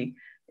everybody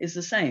is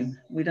the same.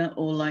 We don't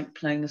all like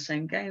playing the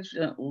same games.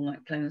 We don't all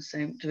like doing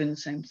the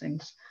same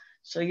things.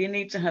 So you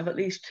need to have at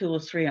least 2 or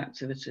 3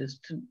 activities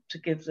to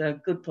give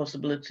the good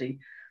possibility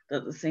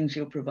that the things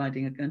you're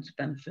providing are going to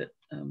benefit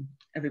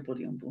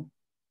everybody on board.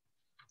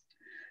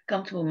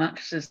 Comfortable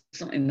mattresses is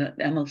something that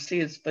the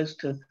MLC is supposed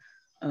to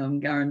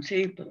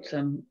guarantee, but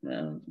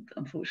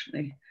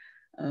unfortunately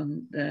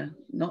they're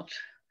not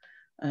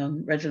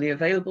readily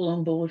available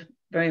on board.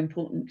 Very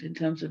important in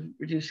terms of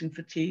reducing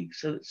fatigue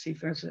so that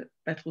seafarers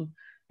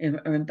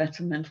are in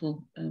better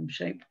mental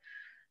shape.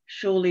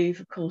 Shore leave,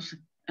 of course,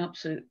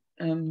 absolute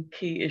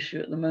key issue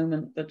at the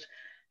moment, but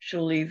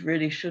shore leave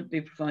really should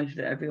be provided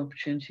at every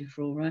opportunity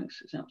for all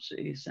ranks. It's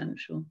absolutely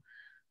essential.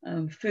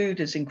 Food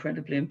is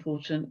incredibly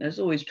important. There's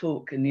always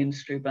talk in the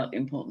industry about the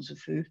importance of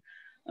food,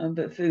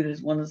 but food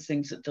is one of the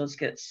things that does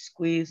get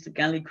squeezed. The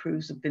galley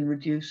crews have been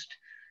reduced,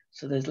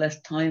 so there's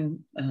less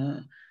time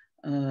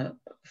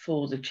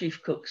for the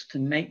chief cooks to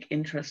make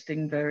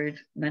interesting, varied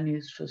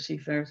menus for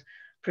seafarers.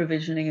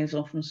 Provisioning is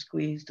often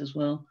squeezed as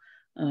well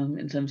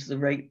in terms of the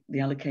rate, the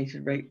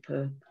allocated rate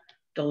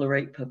dollar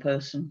rate per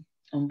person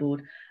on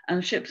board.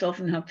 And ships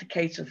often have to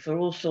cater for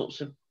all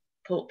sorts of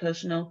port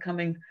personnel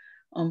coming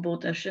on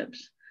board their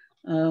ships.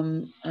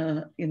 You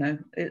know,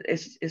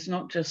 it's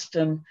not just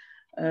 1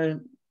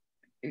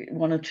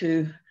 or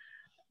 2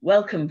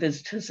 welcome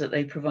visitors that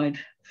they provide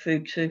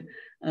food to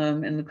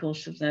in the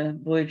course of their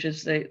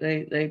voyages.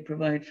 They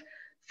provide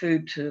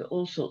food to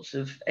all sorts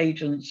of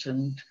agents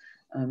and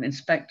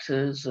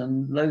inspectors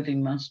and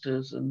loading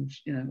masters and,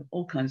 you know,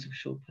 all kinds of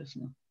shore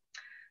personnel.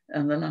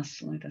 And the last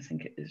slide, I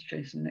think it is,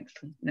 Jason, next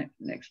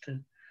to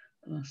the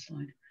last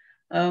slide.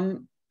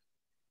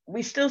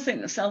 We still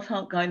think that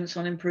self-help guidance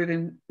on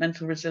improving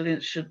mental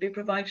resilience should be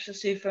provided to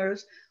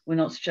seafarers. We're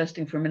not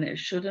suggesting for a minute it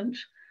shouldn't.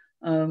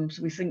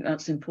 So we think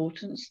that's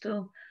important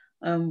still.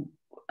 And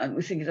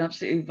we think it's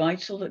absolutely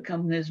vital that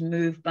companies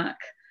move back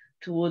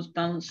towards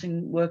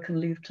balancing work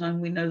and leave time.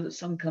 We know that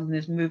some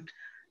companies moved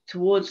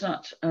towards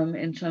that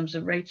in terms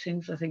of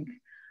ratings. I think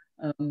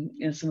you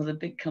know, some of the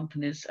big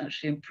companies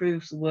actually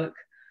improved the work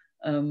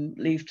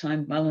leave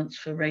time balance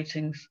for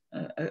ratings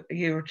a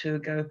year or 2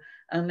 ago,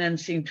 and then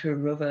seem to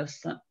reverse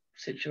that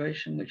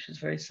situation, which is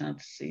very sad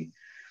to see.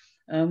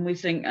 We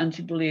think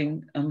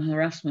anti-bullying and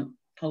harassment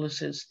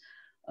policies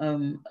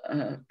come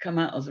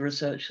out of the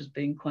research as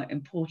being quite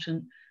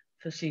important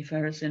for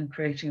seafarers in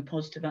creating a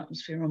positive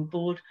atmosphere on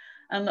board.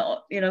 And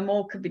you know,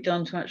 more could be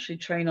done to actually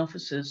train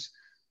officers,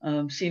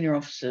 senior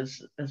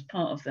officers, as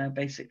part of their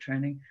basic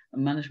training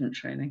and management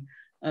training.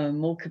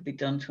 More could be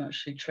done to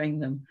actually train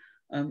them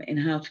in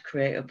how to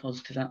create a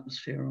positive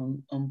atmosphere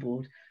on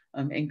board,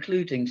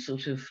 including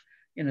sort of,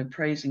 you know,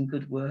 praising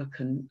good work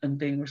and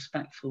being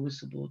respectful with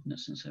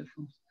subordinates and so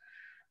forth.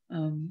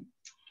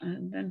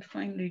 And then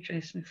finally,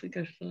 Jason, if we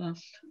go to the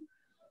last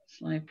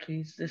slide,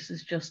 please. This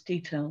is just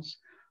details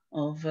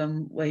of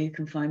where you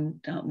can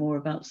find out more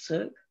about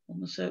SIRC on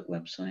the SIRC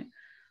website,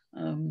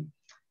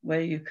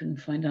 where you can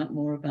find out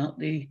more about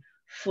the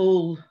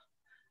full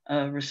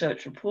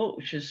research report,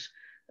 which is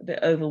a bit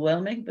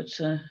overwhelming, but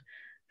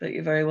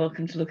you're very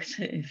welcome to look at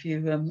it if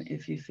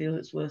you feel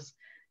it's worth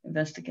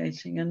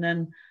investigating. And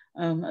then,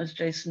 as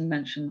Jason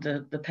mentioned,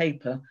 the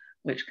paper,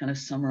 which kind of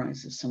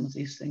summarizes some of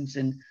these things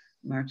in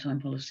maritime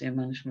policy and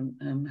management,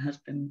 has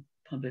been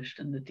published,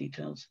 and the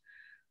details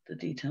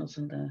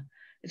in there.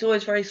 It's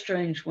always very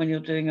strange when you're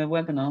doing a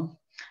webinar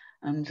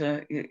and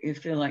you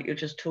feel like you're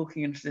just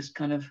talking into this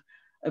kind of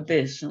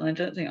abyss, and I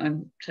don't think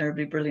I'm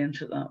terribly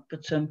brilliant at that,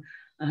 but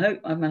I hope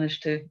I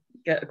managed to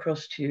get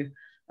across to you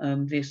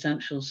the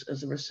essentials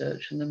as a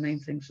research and the main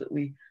things that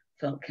we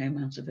felt came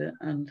out of it,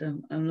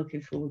 and I'm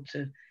looking forward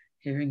to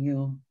hearing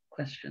your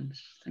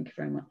questions. Thank you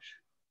very much.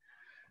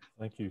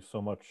 Thank you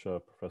so much,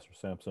 Professor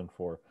Sampson,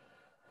 for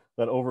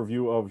that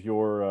overview of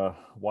your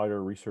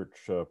wider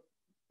research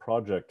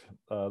project.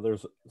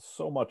 There's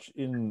so much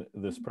in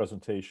this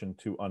presentation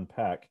to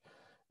unpack,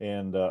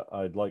 and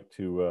I'd like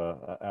to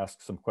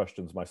ask some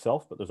questions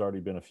myself, but there's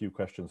already been a few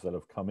questions that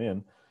have come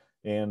in.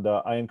 And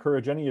I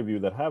encourage any of you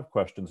that have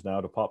questions now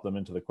to pop them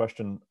into the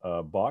question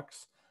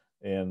box,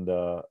 and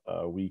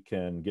we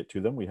can get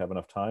to them. We have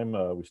enough time.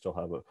 We still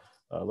have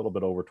a little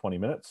bit over 20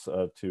 minutes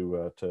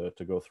to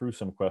go through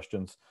some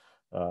questions.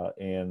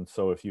 And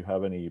so if you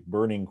have any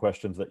burning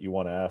questions that you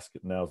want to ask,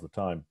 now's the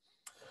time.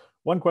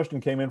 One question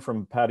came in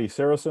from Patty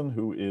Saracen,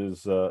 who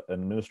is an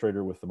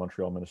administrator with the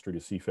Montreal Ministry to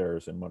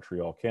Seafarers in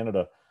Montreal,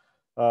 Canada.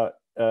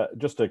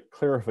 Just a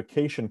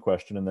clarification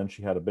question, and then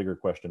she had a bigger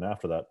question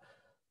after that.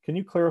 Can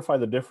you clarify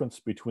the difference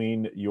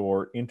between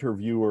your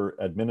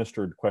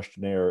interviewer-administered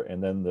questionnaire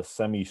and then the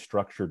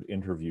semi-structured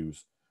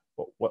interviews?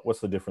 What's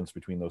the difference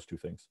between those two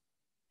things?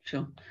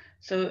 Sure.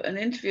 So an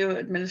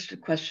interviewer-administered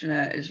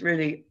questionnaire is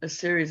really a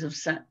series of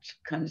set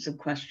kinds of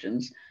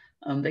questions.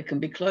 They can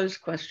be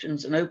closed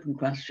questions and open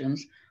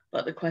questions,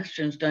 but the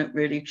questions don't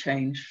really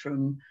change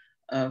from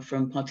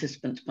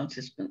participant to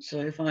participant. So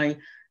if I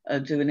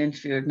do an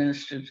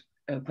interviewer-administered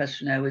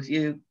questionnaire with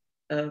you,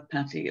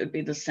 Patty, it would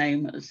be the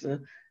same as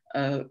the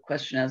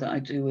questionnaire that I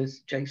do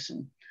with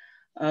Jason.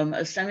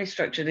 A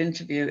semi-structured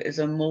interview is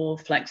a more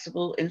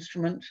flexible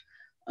instrument,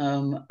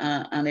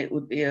 and it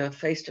would be a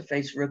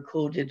face-to-face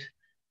recorded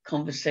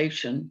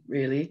conversation,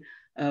 really,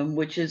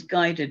 which is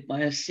guided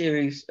by a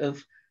series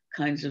of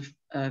kinds of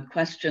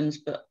questions,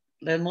 but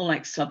they're more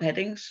like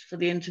subheadings for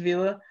the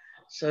interviewer.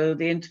 So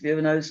the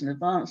interviewer knows in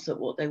advance that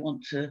what they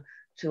want to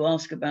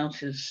ask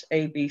about is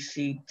A, B,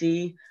 C,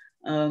 D,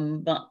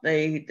 but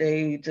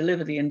they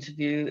deliver the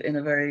interview in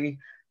a very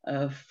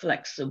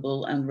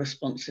flexible and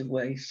responsive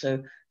way.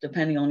 So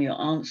depending on your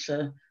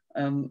answer,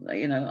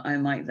 you know, I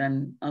might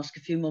then ask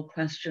a few more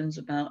questions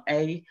about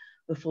A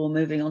before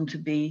moving on to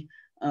B,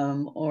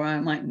 or I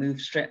might move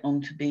straight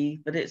on to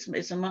B, but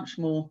it's a much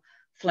more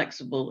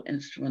flexible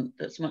instrument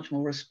that's much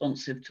more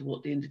responsive to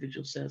what the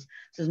individual says.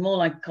 So it's more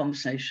like a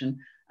conversation,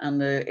 and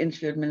the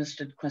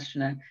interview-administered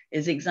questionnaire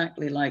is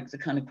exactly like the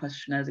kind of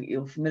questionnaire that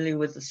you're familiar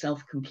with, the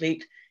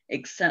self-complete,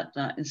 except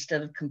that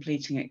instead of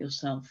completing it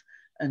yourself,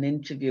 an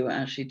interviewer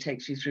actually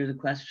takes you through the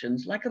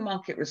questions, like a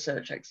market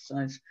research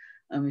exercise,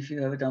 if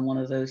you've ever done one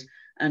of those.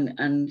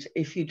 And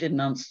if you didn't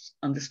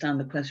understand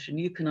the question,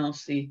 you can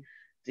ask the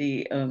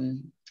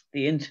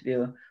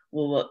interviewer,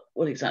 well,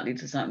 what exactly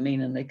does that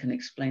mean? And they can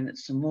explain it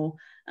some more.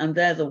 And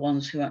they're the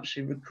ones who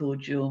actually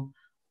record your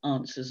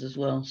answers as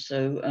well.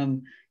 So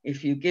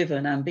if you give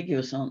an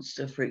ambiguous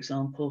answer, for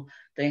example,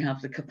 they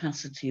have the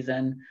capacity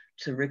then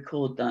to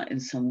record that in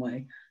some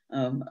way.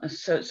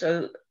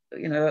 So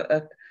you know,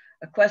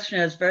 a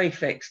questionnaire is very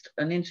fixed.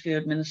 An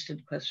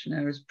interview-administered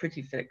questionnaire is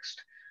pretty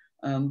fixed,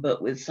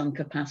 but with some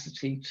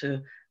capacity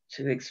to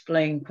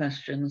explain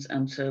questions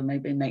and to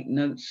maybe make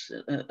notes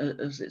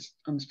as it's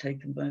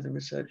undertaken by the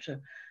researcher.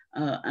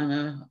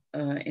 And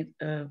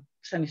a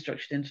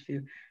semi-structured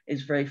interview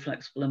is very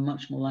flexible and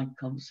much more like a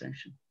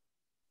conversation.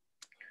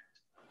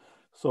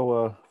 So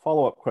a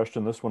follow-up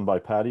question, this one by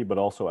Patty, but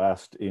also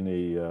asked in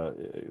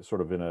a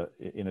sort of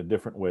in a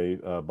different way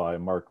by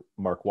Mark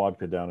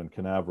Wadka down in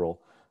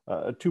Canaveral.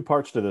 Two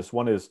parts to this.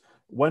 One is,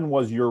 when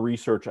was your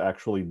research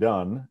actually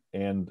done?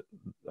 And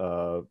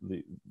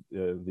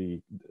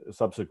the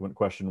subsequent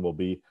question will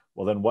be,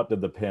 well, then what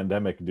did the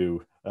pandemic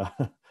do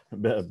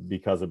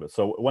because of it?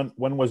 So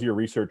when was your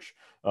research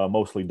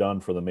mostly done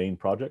for the main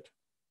project?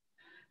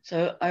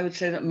 So I would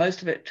say that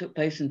most of it took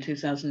place in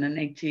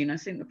 2018. I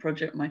think the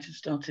project might have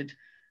started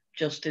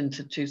just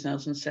into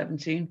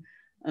 2017,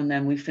 and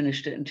then we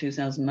finished it in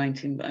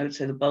 2019. But I would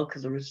say the bulk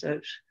of the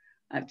research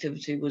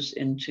activity was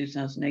in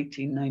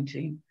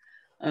 2018-19,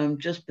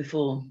 just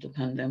before the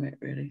pandemic,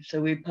 really.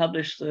 So we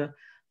published the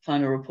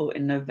final report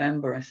in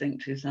November, I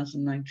think,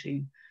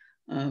 2019.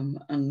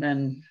 And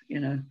then, you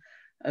know,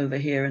 over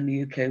here in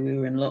the UK, we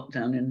were in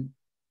lockdown in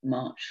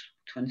March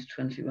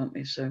 2020, weren't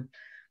we? So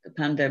the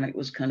pandemic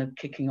was kind of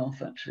kicking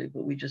off, actually,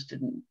 but we just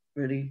didn't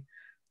really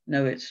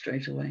know it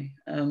straight away.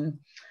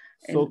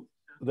 So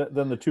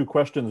then the two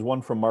questions,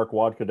 one from Mark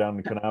Wadka down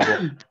in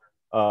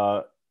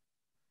Canaveral.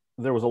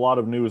 There was a lot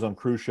of news on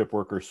cruise ship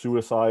workers'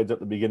 suicides at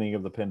the beginning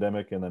of the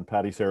pandemic, and then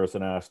Patty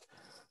Saracen asked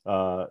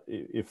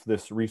if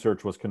this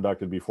research was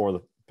conducted before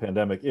the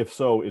pandemic. If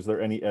so, is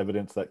there any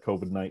evidence that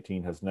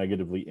COVID-19 has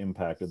negatively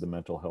impacted the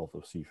mental health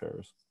of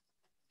seafarers?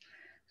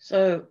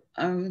 So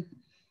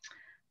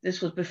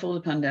this was before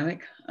the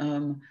pandemic.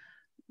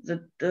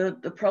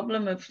 The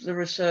problem of the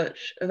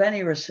research, of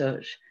any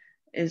research,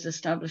 is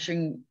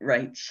establishing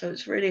rates. So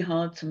it's really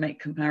hard to make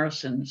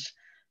comparisons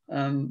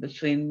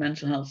between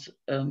mental health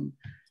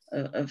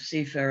of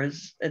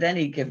seafarers at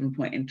any given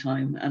point in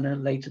time and a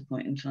later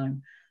point in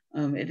time.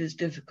 It is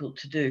difficult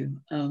to do.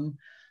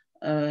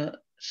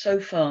 So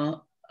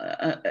far,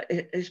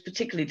 it's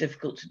particularly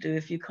difficult to do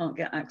if you can't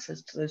get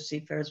access to those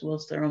seafarers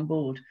whilst they're on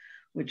board,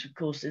 which of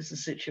course is the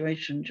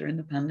situation during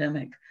the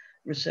pandemic.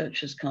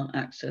 Researchers can't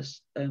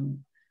access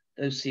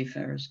those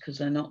seafarers because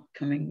they're not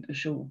coming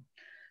ashore,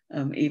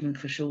 even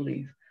for shore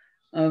leave.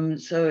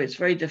 So it's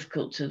very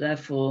difficult to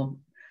therefore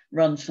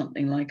run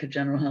something like a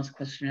general health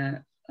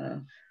questionnaire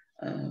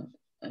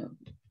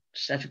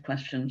set of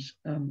questions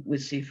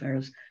with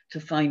seafarers to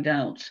find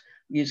out,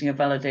 using a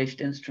validated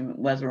instrument,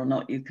 whether or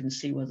not you can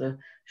see whether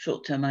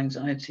short-term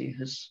anxiety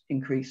has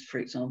increased, for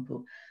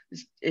example.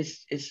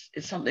 It's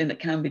something that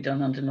can be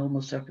done under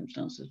normal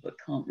circumstances, but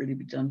can't really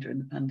be done during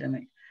the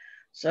pandemic.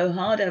 So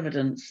hard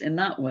evidence in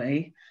that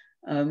way,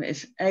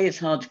 it's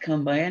hard to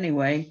come by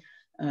anyway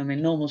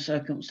in normal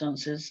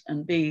circumstances,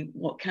 and B,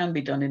 what can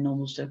be done in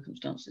normal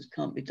circumstances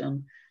can't be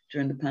done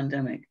during the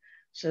pandemic.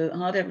 So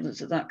hard evidence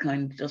of that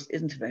kind just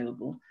isn't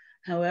available.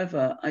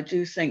 However, I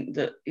do think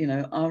that, you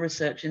know, our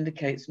research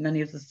indicates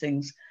many of the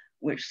things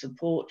which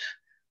support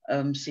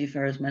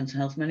seafarers' mental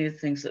health, many of the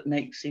things that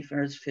make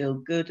seafarers feel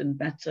good and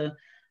better,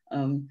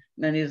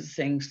 many of the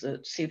things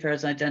that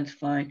seafarers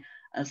identify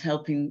as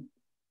helping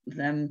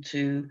them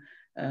to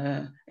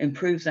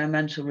improve their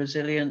mental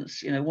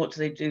resilience. You know, what do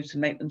they do to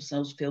make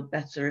themselves feel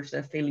better if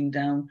they're feeling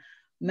down?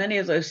 Many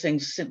of those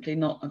things simply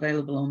not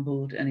available on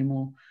board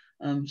anymore.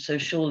 So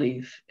shore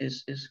leave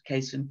is a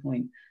case in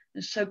point.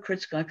 It's so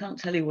critical. I can't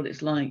tell you what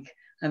it's like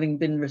having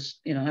been,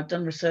 you know, I've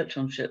done research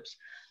on ships,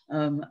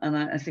 and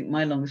I think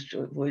my longest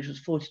voyage was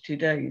 42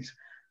 days.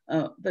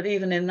 But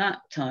even in that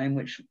time,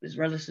 which is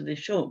relatively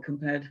short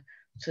compared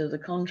to the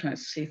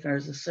contracts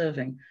seafarers are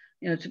serving,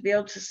 you know, to be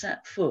able to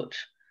set foot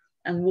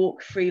and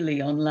walk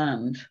freely on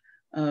land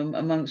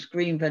amongst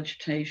green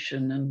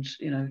vegetation, and,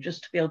 you know,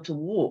 just to be able to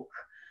walk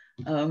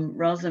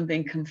rather than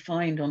being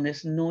confined on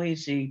this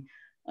noisy,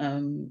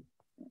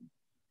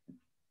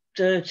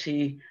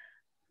 dirty,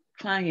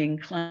 clanging,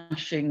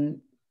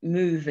 clashing,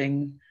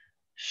 moving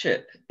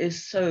ship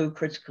is so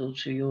critical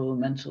to your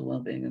mental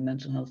well-being and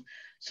mental health.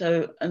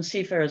 So, and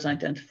seafarers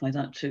identify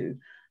that too.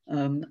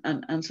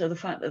 And so the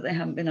fact that they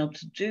haven't been able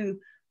to do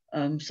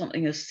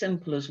something as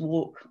simple as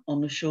walk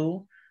on the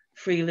shore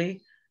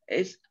freely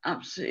is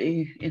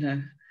absolutely, you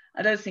know,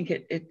 I don't think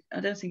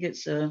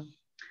it's a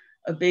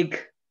big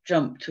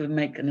jump to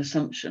make an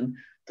assumption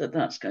that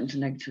that's going to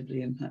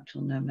negatively impact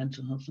on their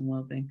mental health and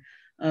well-being.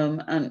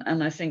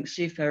 And I think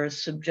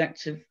seafarers'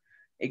 subjective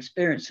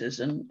experiences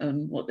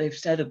and what they've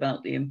said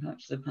about the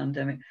impact of the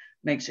pandemic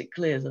makes it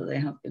clear that they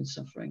have been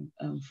suffering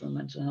from a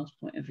mental health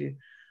point of view.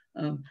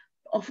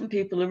 Often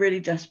people are really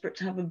desperate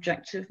to have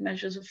objective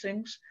measures of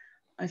things.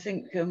 I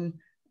think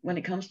when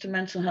it comes to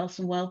mental health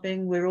and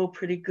well-being, we're all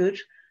pretty good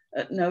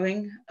at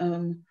knowing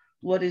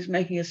what is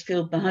making us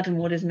feel bad and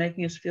what is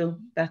making us feel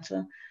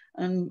better.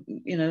 And,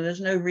 you know,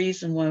 there's no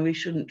reason why we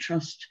shouldn't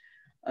trust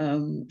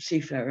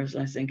seafarers,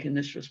 I think, in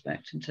this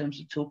respect, in terms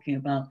of talking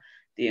about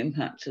the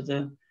impact of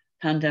the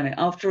pandemic.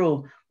 After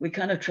all, we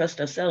kind of trust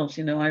ourselves.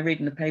 You know, I read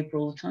in the paper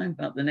all the time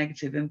about the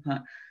negative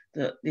impact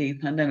that the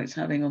pandemic's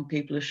having on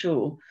people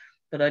ashore,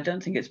 but I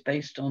don't think it's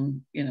based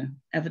on, you know,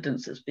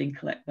 evidence that's being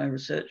collected by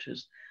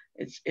researchers.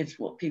 It's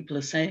what people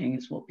are saying,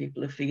 it's what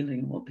people are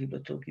feeling, what people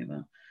are talking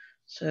about.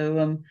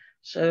 So,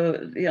 so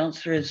the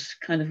answer is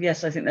kind of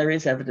yes, I think there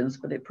is evidence,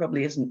 but it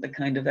probably isn't the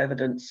kind of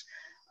evidence,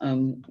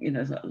 you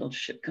know, that a lot of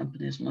ship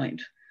companies might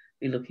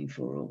be looking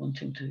for or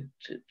wanting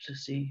to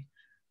see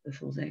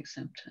before they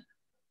accept it.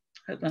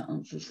 Hope that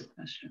answers the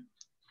question.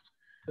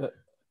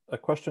 A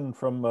question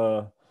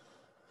from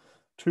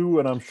two,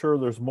 and I'm sure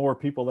there's more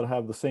people that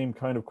have the same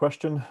kind of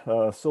question.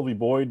 Sylvie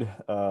Boyd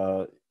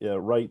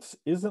writes,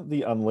 isn't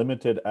the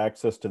unlimited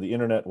access to the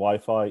internet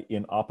Wi-Fi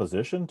in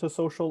opposition to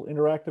social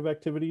interactive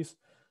activities?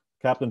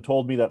 Captain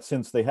told me that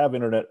since they have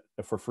internet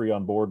for free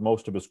on board,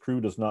 most of his crew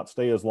does not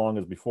stay as long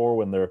as before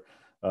when they're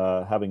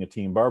having a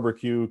team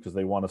barbecue because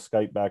they want to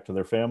Skype back to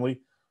their family.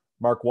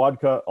 Mark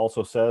Wadka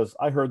also says,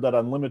 I heard that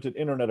unlimited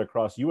internet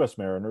across US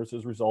mariners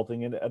is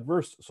resulting in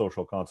adverse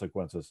social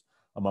consequences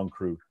among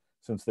crew,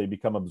 since they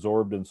become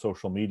absorbed in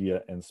social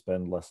media and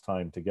spend less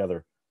time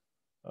together.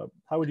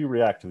 How would you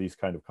react to these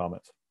kind of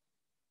comments?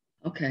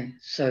 Okay,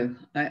 so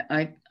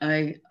I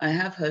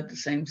have heard the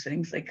same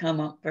things. They come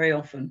up very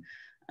often,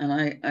 and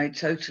I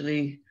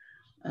totally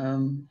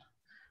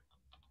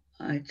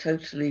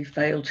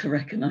fail to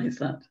recognize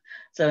that.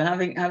 So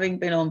having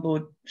been on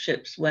board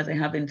ships where they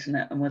have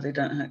internet and where they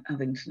don't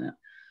have internet,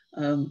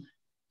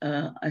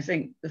 I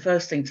think the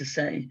first thing to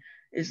say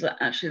is that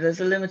actually there's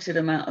a limited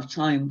amount of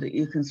time that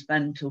you can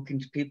spend talking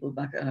to people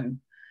back at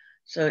home.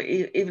 So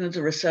even as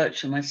a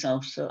researcher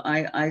myself, so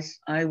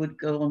I would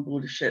go on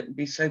board a ship and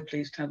be so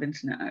pleased to have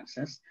internet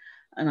access,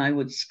 and I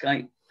would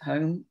Skype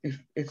home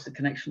if the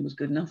connection was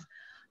good enough,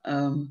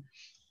 and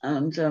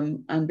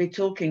be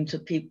talking to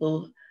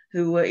people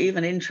who were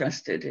even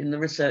interested in the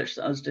research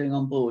that I was doing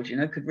on board, you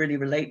know, could really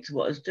relate to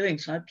what I was doing.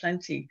 So I had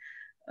plenty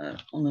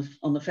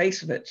on the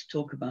face of it to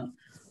talk about.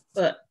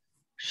 But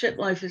ship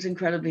life is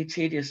incredibly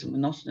tedious and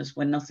monotonous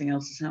when nothing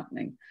else is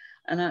happening.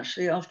 And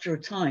actually, after a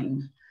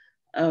time,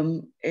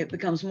 it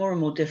becomes more and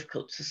more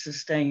difficult to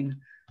sustain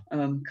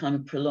kind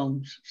of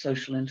prolonged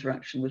social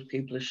interaction with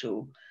people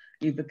ashore.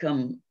 You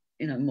become,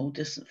 you know, more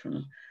distant from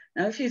them.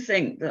 Now, if you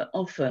think that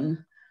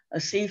often a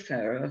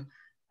seafarer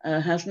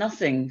has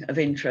nothing of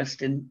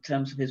interest in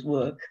terms of his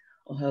work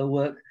or her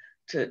work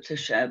to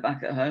share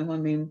back at home, I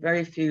mean,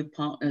 very few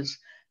partners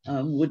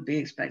would be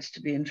expected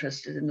to be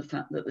interested in the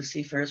fact that the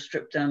seafarer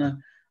stripped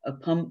down a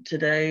pump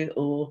today,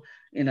 or,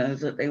 you know,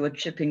 that they were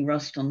chipping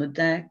rust on the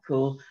deck,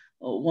 or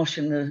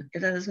washing the, you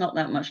know, there's not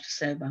that much to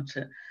say about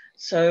it.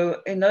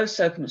 So in those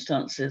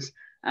circumstances,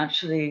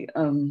 actually,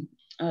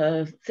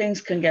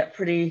 things can get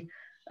pretty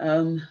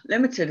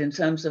limited in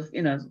terms of,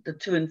 you know, the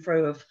to and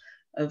fro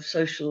of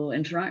social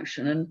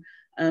interaction.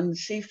 And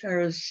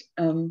seafarers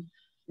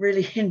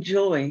really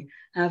enjoy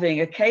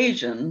having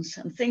occasions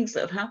and things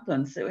that have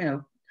happened, so, you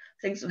know,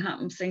 things that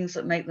happen, things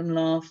that make them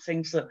laugh,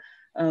 things that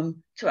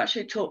to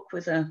actually talk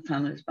with their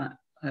families back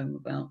home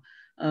about.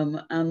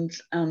 And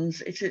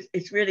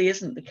it really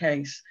isn't the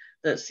case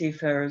that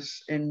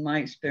seafarers, in my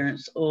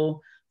experience, or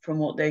from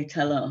what they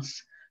tell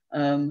us,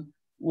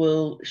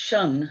 will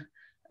shun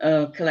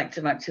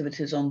collective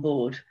activities on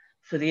board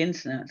for the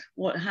internet.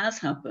 What has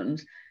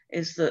happened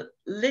is that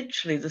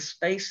literally the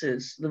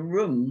spaces, the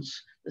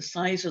rooms, the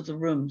size of the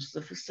rooms,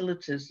 the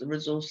facilities, the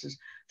resources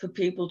for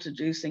people to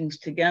do things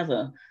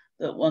together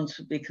that once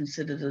would be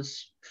considered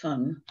as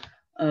fun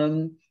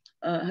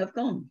have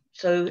gone.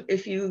 So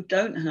if you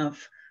don't have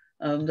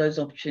those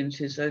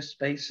opportunities, those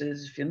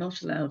spaces, if you're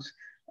not allowed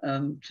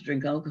to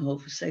drink alcohol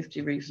for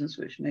safety reasons,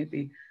 which may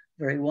be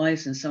very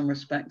wise in some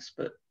respects,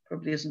 but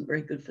probably isn't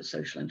very good for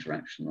social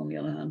interaction on the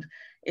other hand.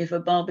 If a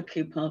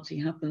barbecue party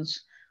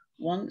happens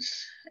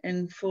once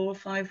in 4 or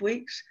 5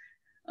 weeks,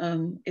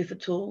 if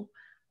at all,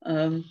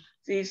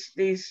 these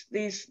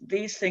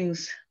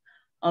things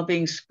are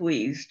being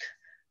squeezed,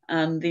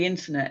 and the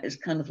internet is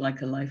kind of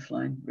like a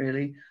lifeline,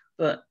 really.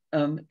 But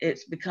it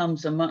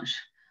becomes a much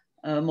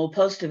more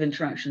positive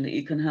interaction that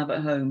you can have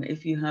at home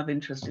if you have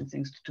interesting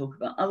things to talk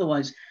about.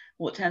 Otherwise,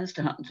 what tends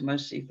to happen to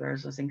most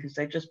seafarers, I think, is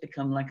they just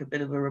become like a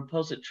bit of a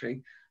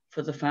repository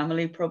for the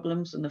family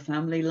problems and the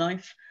family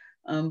life.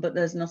 But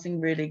there's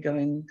nothing really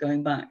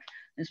going back.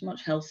 It's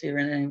much healthier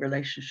in any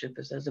relationship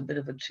as there's a bit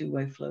of a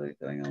two-way flow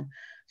going on.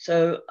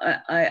 So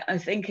I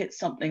think it's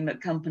something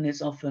that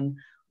companies often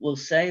will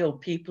say, or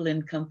people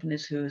in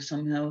companies who are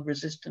somehow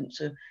resistant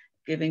to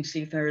giving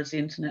seafarers the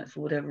internet for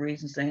whatever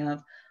reasons they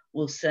have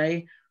will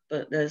say,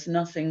 but there's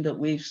nothing that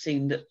we've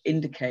seen that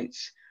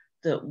indicates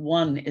that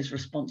one is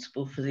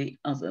responsible for the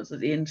other, that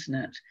the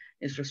internet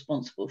is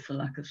responsible for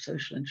lack of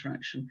social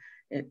interaction.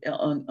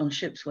 On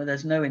ships where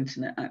there's no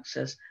internet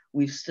access,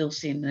 we've still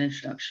seen an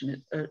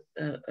introduction,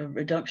 a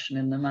reduction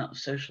in the amount of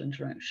social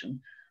interaction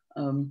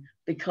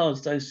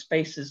because those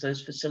spaces,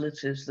 those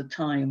facilities, the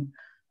time,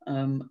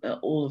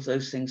 all of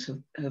those things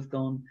have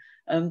gone.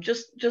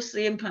 Just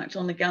the impact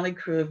on the galley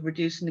crew of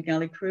reducing the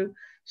galley crew.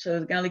 So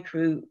the galley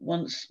crew,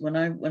 once when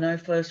I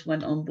first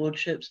went on board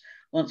ships,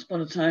 once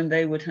upon a time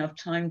they would have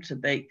time to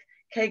bake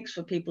cakes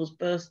for people's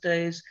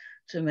birthdays,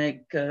 to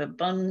make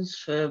buns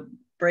for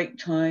break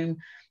time.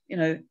 You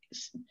know,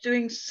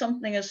 doing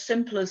something as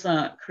simple as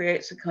that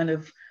creates a kind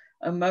of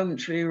a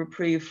momentary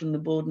reprieve from the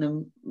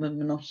boredom and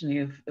monotony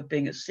of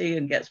being at sea,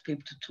 and gets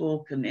people to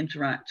talk and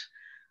interact.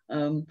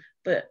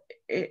 But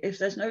if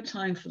there's no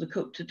time for the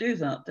cook to do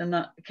that, then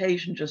that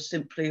occasion just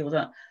simply, or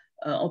that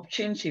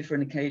opportunity for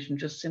an occasion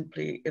just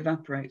simply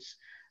evaporates.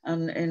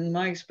 And in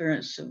my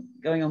experience of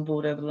going on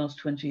board over the last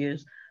 20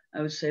 years,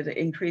 I would say that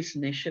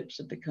increasingly ships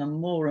have become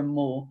more and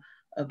more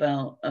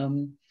about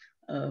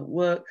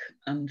work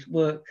and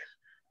work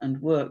and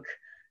work,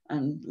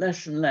 and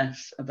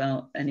less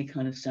about any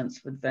kind of sense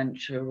of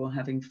adventure or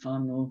having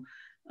fun or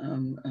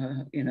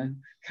you know,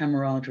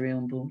 camaraderie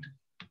on board.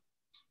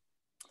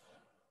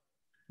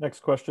 Next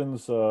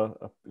questions, a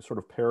sort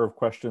of pair of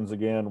questions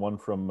again, one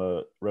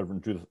from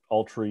Reverend Judith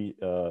Altry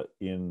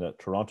in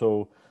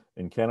Toronto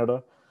in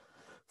Canada.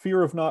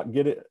 Fear of not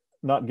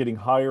getting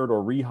hired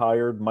or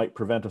rehired might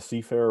prevent a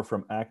seafarer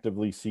from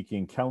actively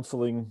seeking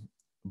counseling,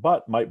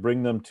 but might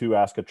bring them to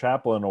ask a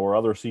chaplain or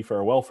other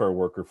seafarer welfare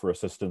worker for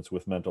assistance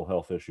with mental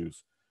health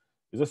issues.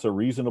 Is this a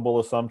reasonable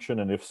assumption?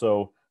 And if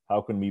so,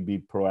 how can we be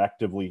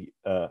proactively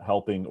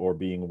helping or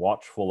being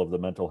watchful of the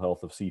mental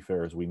health of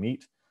seafarers we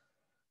meet?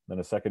 Then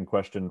a second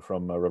question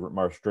from Reverend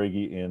Marsh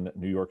Draghi in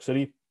New York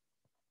City.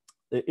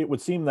 It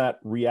would seem that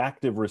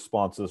reactive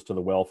responses to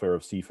the welfare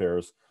of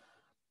seafarers,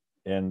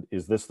 and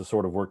is this the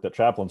sort of work that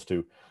chaplains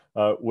do,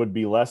 would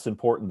be less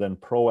important than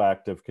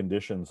proactive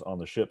conditions on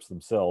the ships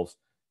themselves,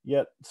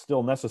 yet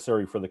still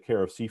necessary for the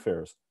care of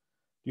seafarers.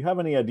 Do you have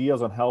any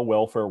ideas on how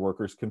welfare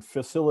workers can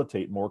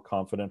facilitate more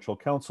confidential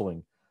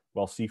counseling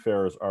while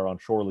seafarers are on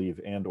shore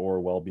leave and or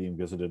while being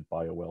visited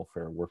by a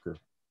welfare worker?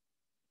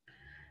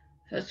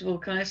 First of all,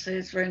 can I say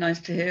it's very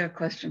nice to hear a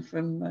question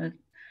from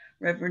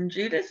Reverend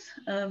Judith,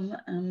 so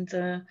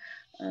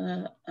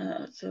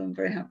I'm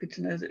very happy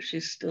to know that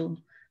she's still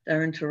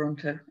there in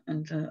Toronto,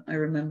 and I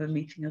remember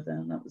meeting her there,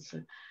 and that was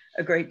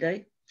a great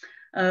day.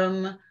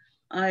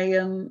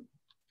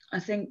 I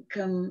think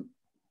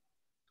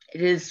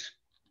it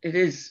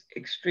is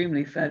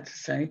extremely fair to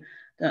say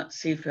that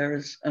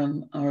seafarers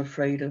are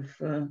afraid of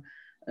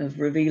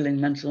revealing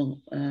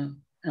mental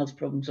health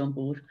problems on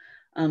board,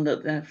 and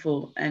that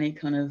therefore any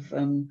kind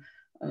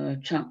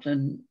of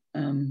chaplain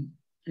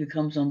who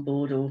comes on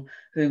board or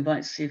who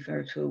invites a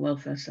seafarer to a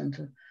welfare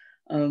centre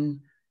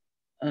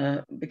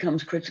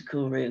becomes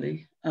critical,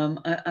 really.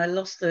 I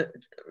lost the...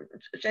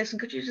 Jason,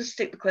 could you just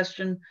stick the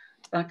question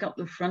back up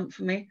the front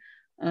for me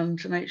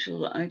to make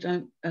sure that I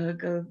don't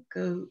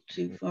go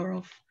too far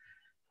off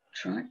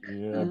track?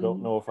 Yeah, I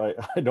don't know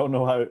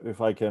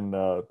if I can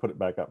put it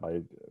back up.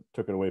 I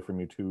took it away from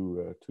you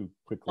too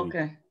quickly.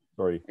 Okay.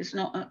 Sorry. It's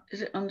not.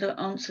 Is it under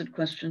answered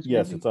questions?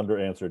 Yes, maybe? It's under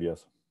answered.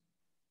 Yes.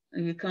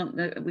 You can't.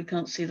 We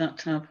can't see that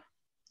tab.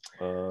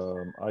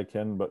 I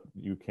can, but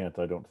you can't.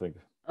 I don't think.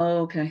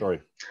 Oh, okay. Sorry.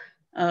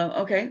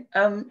 Okay.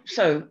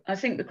 So I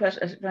think the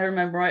question, if I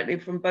remember rightly,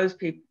 from both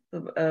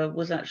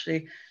was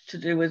actually to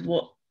do with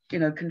what, you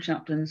know, can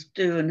chaplains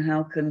do and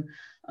how can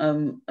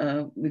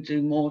we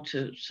do more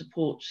to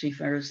support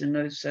seafarers in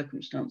those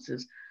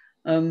circumstances.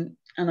 And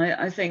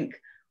I think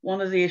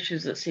one of the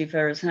issues that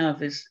seafarers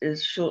have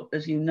is short,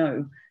 as you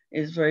know,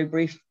 is very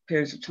brief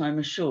periods of time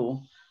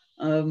ashore,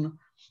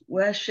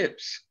 where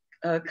ships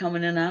come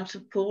in and out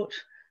of port,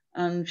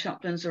 and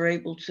chaplains are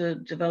able to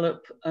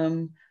develop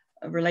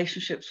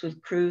relationships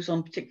with crews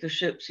on particular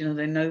ships. You know,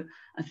 they know,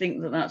 I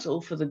think that that's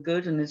all for the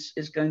good and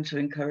is going to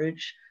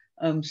encourage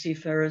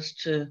seafarers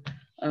to,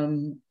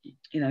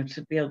 you know,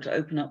 to be able to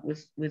open up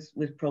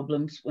with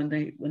problems when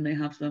they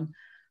have them,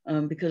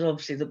 because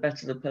obviously the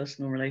better the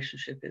personal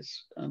relationship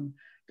is,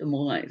 the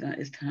more likely that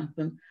is to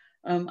happen.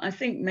 I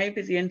think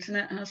maybe the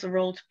internet has a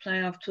role to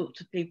play. I've talked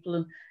to people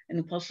in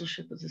the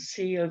Apostleship of the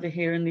Sea over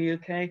here in the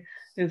UK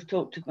who've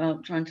talked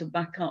about trying to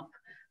back up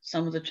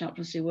some of the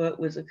chaplaincy work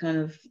with a kind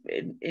of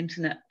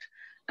internet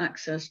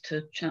access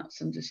to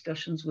chats and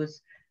discussions with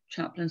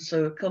chaplains.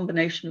 So a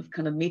combination of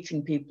kind of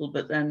meeting people,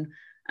 but then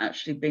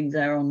actually being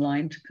there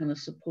online to kind of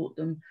support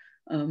them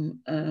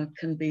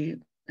can be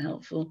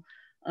helpful.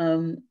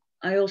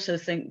 I also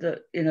think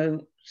that, you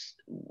know,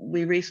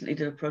 we recently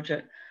did a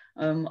project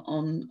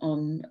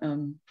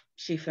on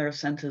seafarer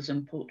centres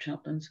and port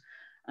chaplains,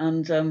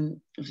 and it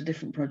was a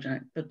different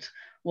project, but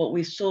what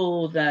we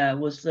saw there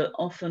was that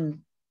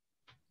often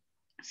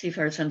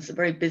seafarer centres are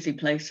very busy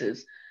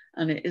places,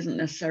 and it isn't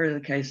necessarily the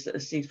case that a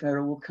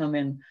seafarer will come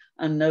in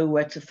and know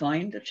where to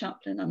find a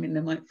chaplain. I mean,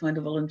 they might find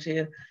a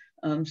volunteer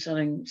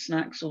selling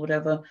snacks or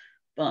whatever,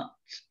 but,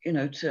 you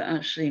know, to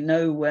actually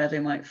know where they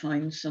might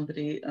find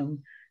somebody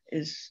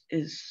is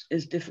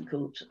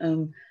difficult.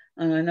 And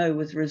I know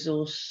with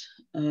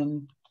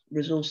resourcing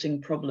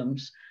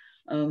problems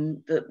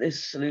that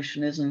this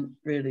solution isn't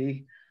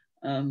really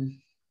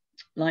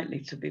likely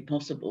to be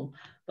possible.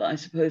 But I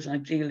suppose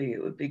ideally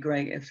it would be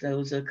great if there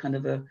was a kind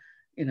of a,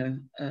 you know,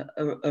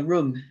 a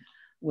room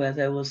where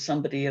there was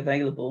somebody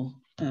available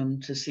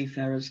to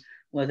seafarers,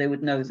 where they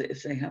would know that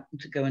if they happen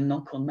to go and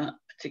knock on that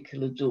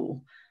particular door,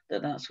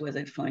 that that's where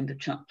they'd find a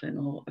chaplain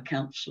or a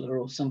counsellor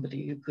or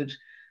somebody who could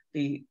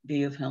be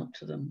of help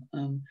to them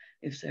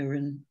if they were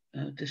in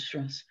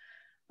distress.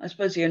 I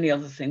suppose the only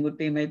other thing would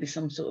be maybe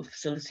some sort of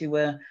facility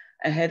where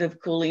ahead of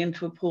calling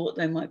into a port,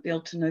 they might be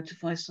able to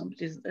notify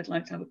somebody that they'd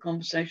like to have a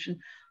conversation.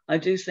 I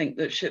do think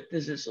that ship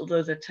visits,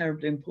 although they're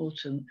terribly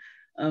important,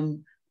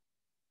 and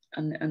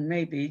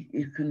maybe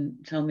you can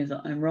tell me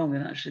that I'm wrong,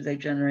 and actually they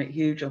generate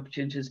huge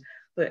opportunities,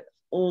 but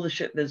all the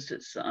ship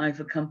visits that I've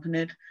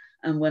accompanied,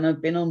 and when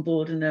I've been on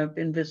board and there have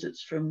been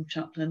visits from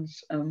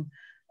chaplains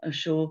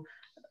ashore,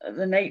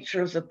 the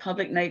nature of the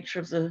public nature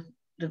of the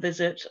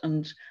visit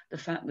and the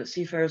fact that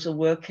seafarers are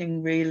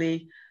working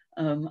really,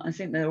 I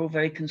think they're all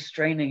very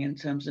constraining in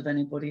terms of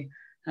anybody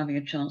having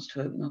a chance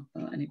to open up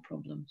about any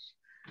problems.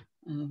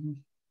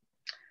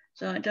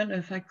 So I don't know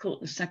if I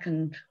caught the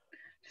second. Do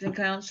you think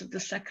I answered the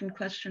second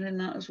question in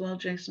that as well,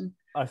 Jason?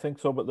 I think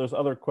so, but there's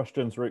other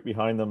questions right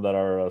behind them that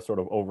are sort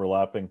of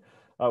overlapping.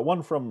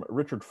 One from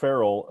Richard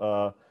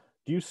Farrell.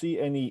 Do you see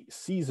any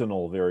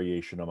seasonal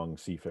variation among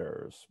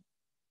seafarers?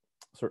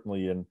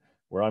 Certainly in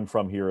where I'm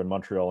from here in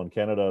Montreal in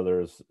Canada,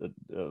 there's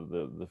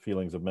the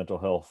feelings of mental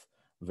health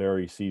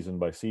vary season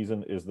by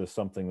season. Is this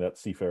something that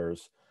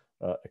seafarers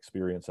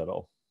experience at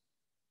all?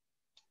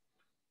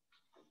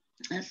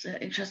 That's an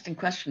interesting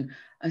question.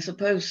 I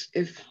suppose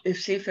if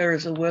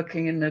seafarers are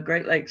working in the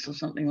Great Lakes or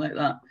something like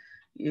that,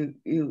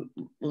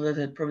 although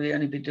they'd probably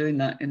only be doing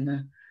that in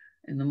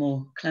the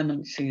more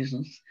clement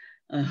seasons,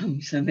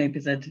 so maybe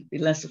they'd be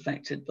less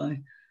affected by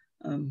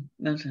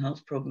mental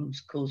health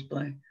problems caused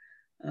by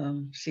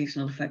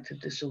seasonal affective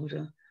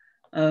disorder.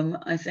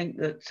 I think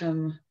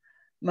that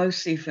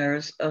most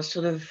seafarers are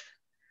sort of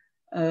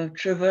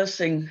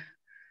traversing,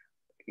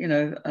 you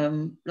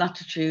know,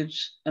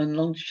 latitudes and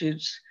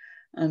longitudes,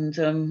 and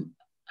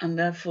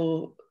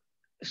therefore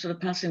sort of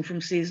passing from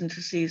season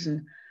to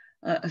season.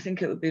 I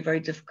think it would be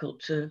very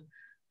difficult to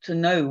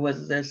know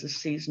whether there's a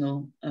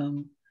seasonal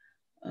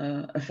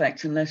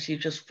effect unless you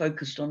just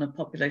focused on a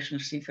population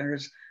of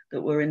seafarers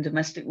that were in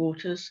domestic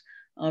waters.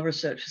 Our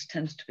researchers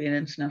tends to be in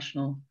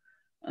international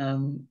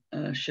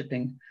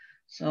shipping.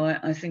 So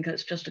I think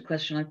that's just a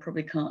question I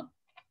probably can't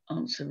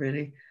answer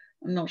really.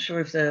 I'm not sure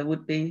if there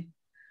would be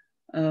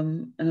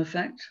an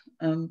effect,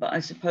 but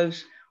I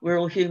suppose we're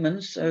all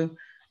humans, so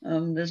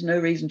there's no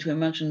reason to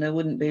imagine there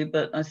wouldn't be.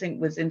 But I think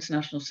with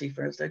international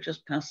seafarers, they're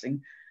just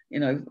passing, you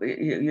know,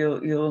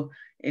 you're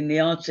in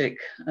the Arctic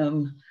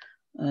or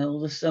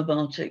the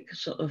subarctic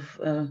sort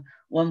of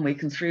 1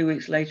 week, and 3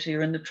 weeks later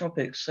you're in the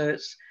tropics. So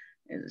it's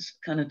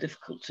kind of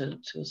difficult to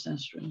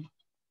assess really.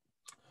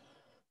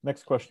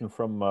 Next question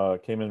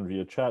came in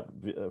via chat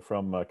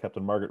from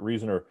Captain Margaret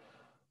Reasoner,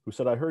 who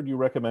said, I heard you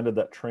recommended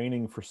that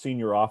training for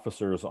senior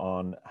officers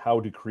on how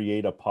to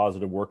create a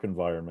positive work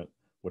environment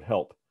would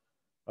help.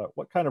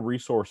 What kind of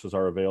resources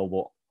are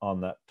available on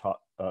that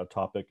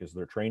topic? Is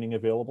there training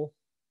available?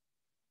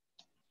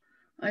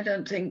 I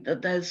don't think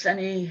that there's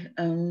any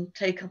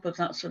take up of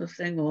that sort of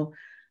thing, or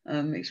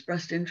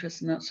expressed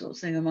interest in that sort of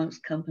thing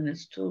amongst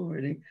companies at all,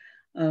 really.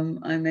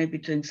 I may be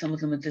doing some of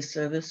them a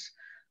disservice.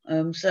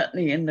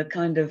 Certainly in the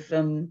kind of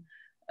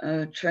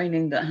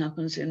training that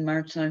happens in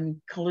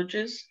maritime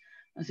colleges,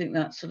 I think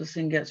that sort of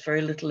thing gets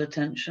very little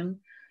attention.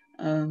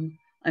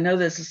 I know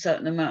there's a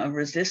certain amount of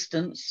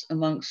resistance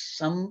amongst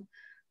some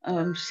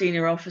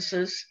senior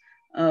officers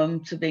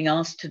to being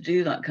asked to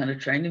do that kind of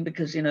training,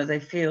 because, you know, they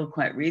feel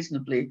quite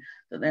reasonably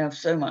that they have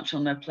so much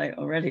on their plate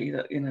already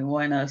that, you know,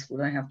 why on earth would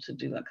I have to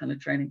do that kind of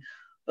training?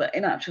 But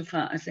in actual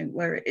fact, I think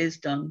where it is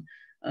done,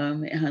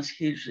 it has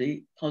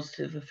hugely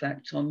positive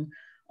effect on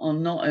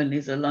not only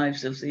the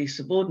lives of the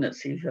subordinate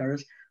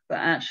seafarers, but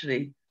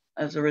actually,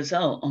 as a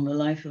result, on the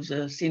life of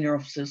the senior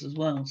officers as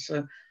well.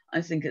 So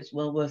I think it's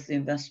well worth the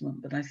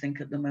investment, but I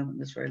think at the moment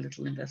there's very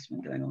little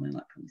investment going on in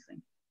that kind of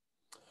thing.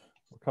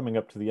 We're coming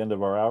up to the end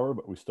of our hour,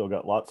 but we still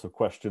got lots of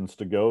questions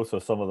to go, so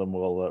some of them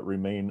will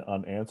remain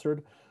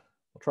unanswered.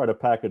 I'll try to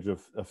package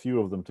a few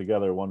of them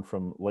together, one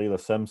from Layla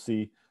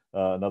Semsi,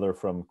 another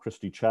from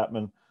Christy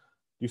Chapman. Do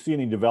you see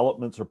any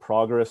developments or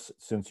progress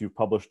since you've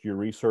published your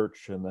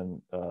research? And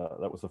then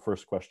that was the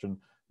first question.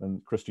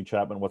 And Christy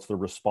Chapman, what's the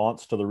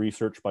response to the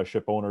research by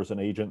ship owners and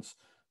agents,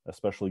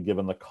 especially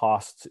given the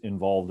costs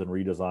involved in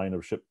redesign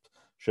of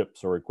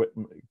ships or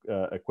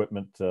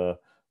equipment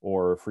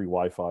or free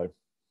Wi-Fi?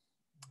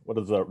 What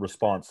is the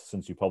response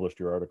since you published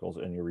your articles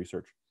and your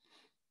research?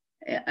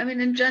 Yeah, I mean,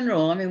 in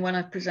general, I mean, when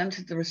I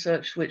presented the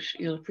research, which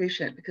you'll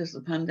appreciate because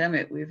of the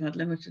pandemic, we've had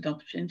limited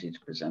opportunity to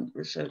present the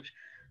research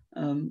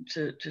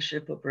to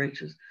ship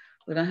operators,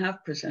 but I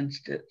have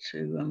presented it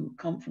to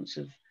conference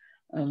of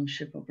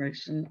ship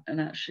operators and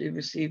actually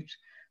received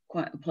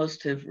quite a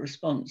positive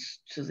response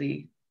to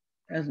the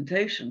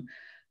presentation.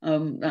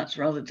 That's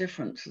rather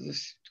different to the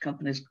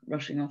companies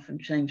rushing off and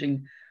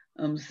changing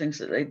things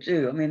that they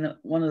do. I mean,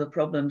 one of the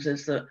problems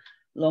is that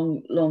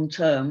long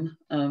term,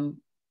 you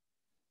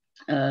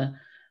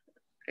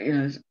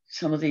know,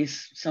 some of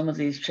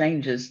these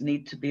changes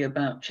need to be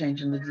about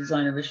changing the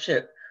design of a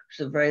ship, which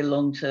is a very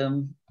long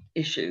term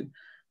issue.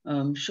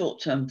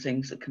 Short term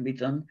things that can be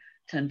done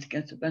tend to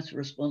get a better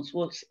response.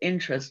 What's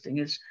interesting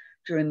is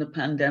during the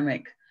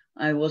pandemic,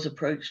 I was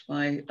approached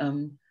by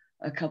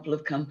a couple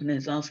of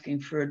companies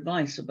asking for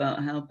advice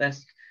about how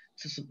best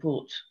to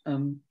support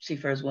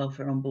seafarers'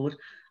 welfare on board.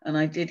 And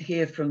I did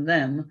hear from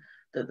them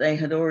that they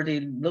had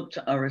already looked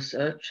at our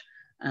research,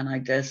 and I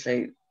dare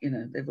say, you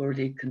know, they've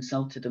already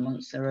consulted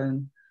amongst their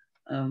own,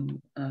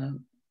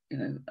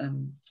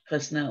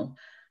 personnel.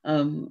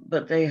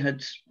 But they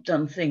had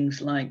done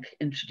things like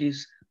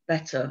introduce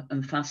better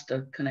and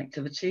faster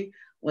connectivity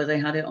where they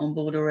had it on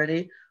board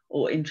already,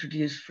 or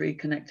introduce free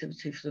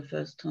connectivity for the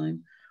first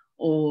time,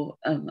 or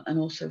and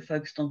also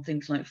focused on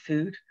things like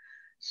food.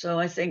 So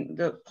I think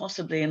that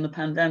possibly in the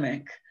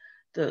pandemic,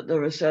 the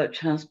research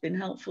has been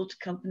helpful to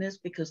companies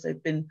because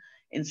they've been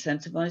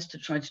incentivized to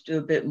try to do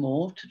a bit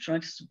more to try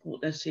to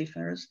support their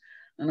seafarers.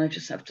 And I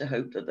just have to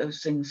hope that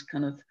those things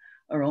kind of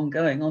are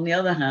ongoing. On the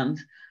other hand,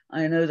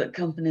 I know that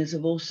companies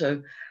have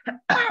also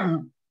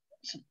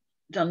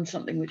done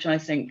something which I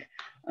think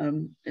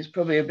is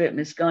probably a bit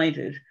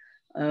misguided,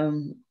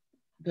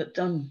 but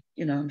done,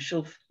 you know, I'm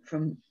sure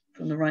from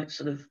the right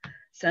sort of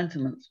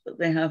sentiments, but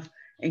they have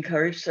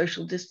encouraged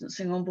social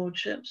distancing on board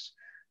ships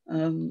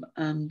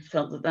and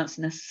felt that that's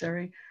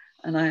necessary.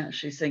 And I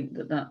actually think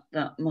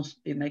that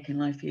must be making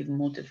life even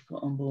more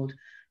difficult on board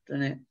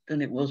than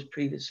it was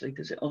previously,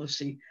 because it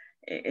obviously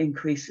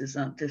increases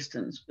that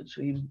distance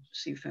between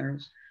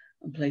seafarers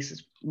and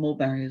places more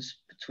barriers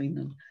between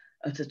them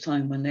at a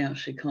time when they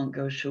actually can't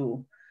go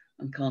ashore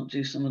and can't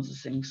do some of the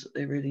things that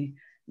they really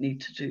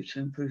need to do to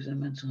improve their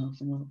mental health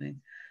and well-being.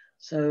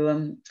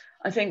 So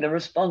I think the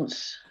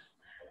response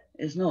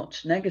is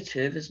not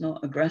negative, is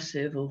not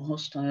aggressive or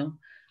hostile,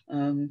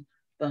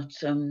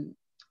 but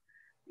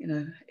you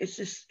know, it's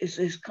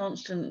this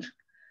constant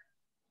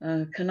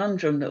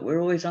conundrum that we're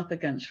always up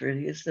against.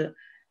 Really, is that,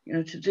 you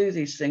know, to do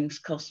these things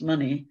costs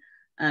money,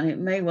 and it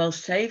may well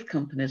save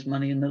companies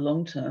money in the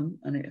long term,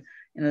 and it,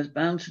 you know, is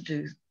bound to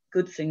do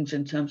good things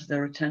in terms of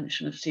their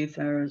retention of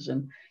seafarers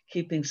and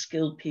keeping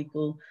skilled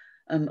people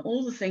and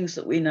all the things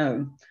that we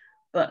know.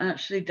 But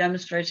actually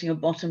demonstrating a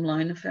bottom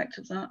line effect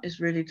of that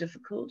is really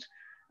difficult,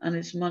 and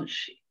it's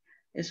much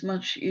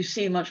you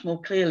see much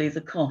more clearly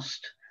the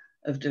cost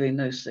of doing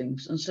those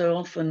things. And so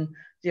often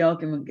the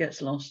argument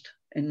gets lost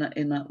in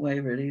that way,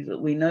 really, that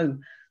we know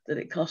that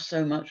it costs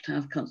so much to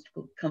have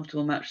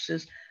comfortable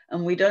mattresses,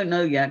 and we don't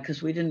know yet,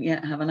 because we didn't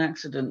yet have an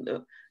accident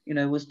that, you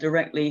know, was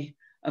directly,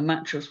 a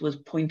mattress was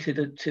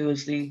pointed to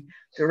as the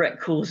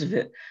direct cause of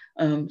it.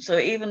 So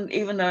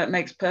even though it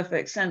makes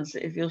perfect sense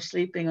that if you're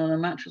sleeping on a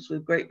mattress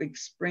with great big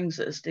springs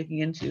that are sticking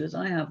into you, as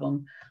I have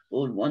on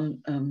board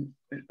one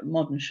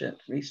modern ship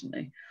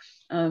recently,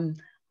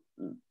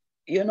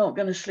 you're not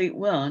going to sleep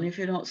well. And if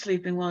you're not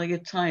sleeping well, you're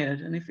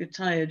tired. And if you're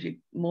tired, you're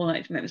more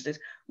likely to make mistakes.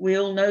 We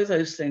all know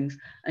those things.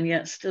 And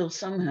yet still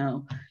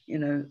somehow, you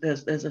know,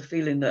 there's a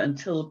feeling that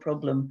until the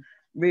problem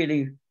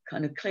really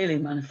kind of clearly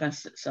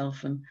manifests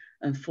itself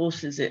and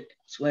forces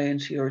its way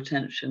into your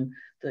attention,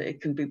 that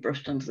it can be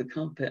brushed under the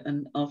carpet.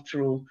 And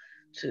after all,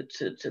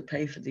 to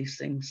pay for these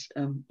things,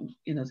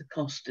 you know, the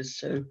cost is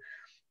so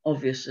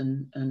obvious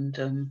and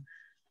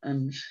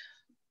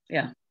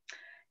yeah,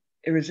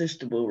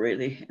 irresistible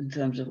really, in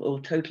terms of, or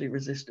totally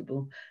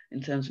resistible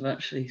in terms of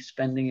actually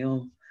spending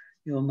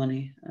your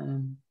money.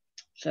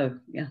 So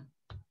yeah.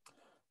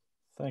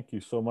 Thank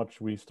you so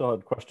much. We still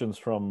had questions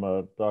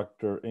from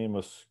Dr.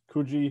 Amos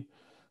Coogee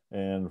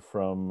and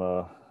from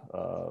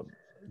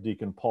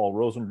Deacon Paul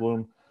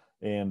Rosenblum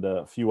and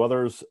a few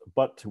others,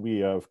 but we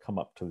have come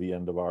up to the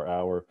end of our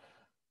hour.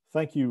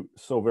 Thank you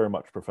so very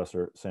much,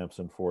 Professor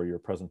Sampson, for your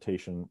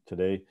presentation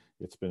today.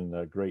 It's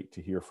been great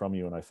to hear from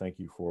you, and I thank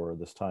you for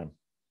this time.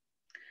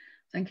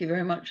 Thank you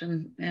very much,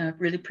 and yeah, I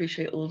really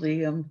appreciate all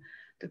the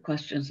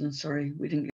questions, and sorry we didn't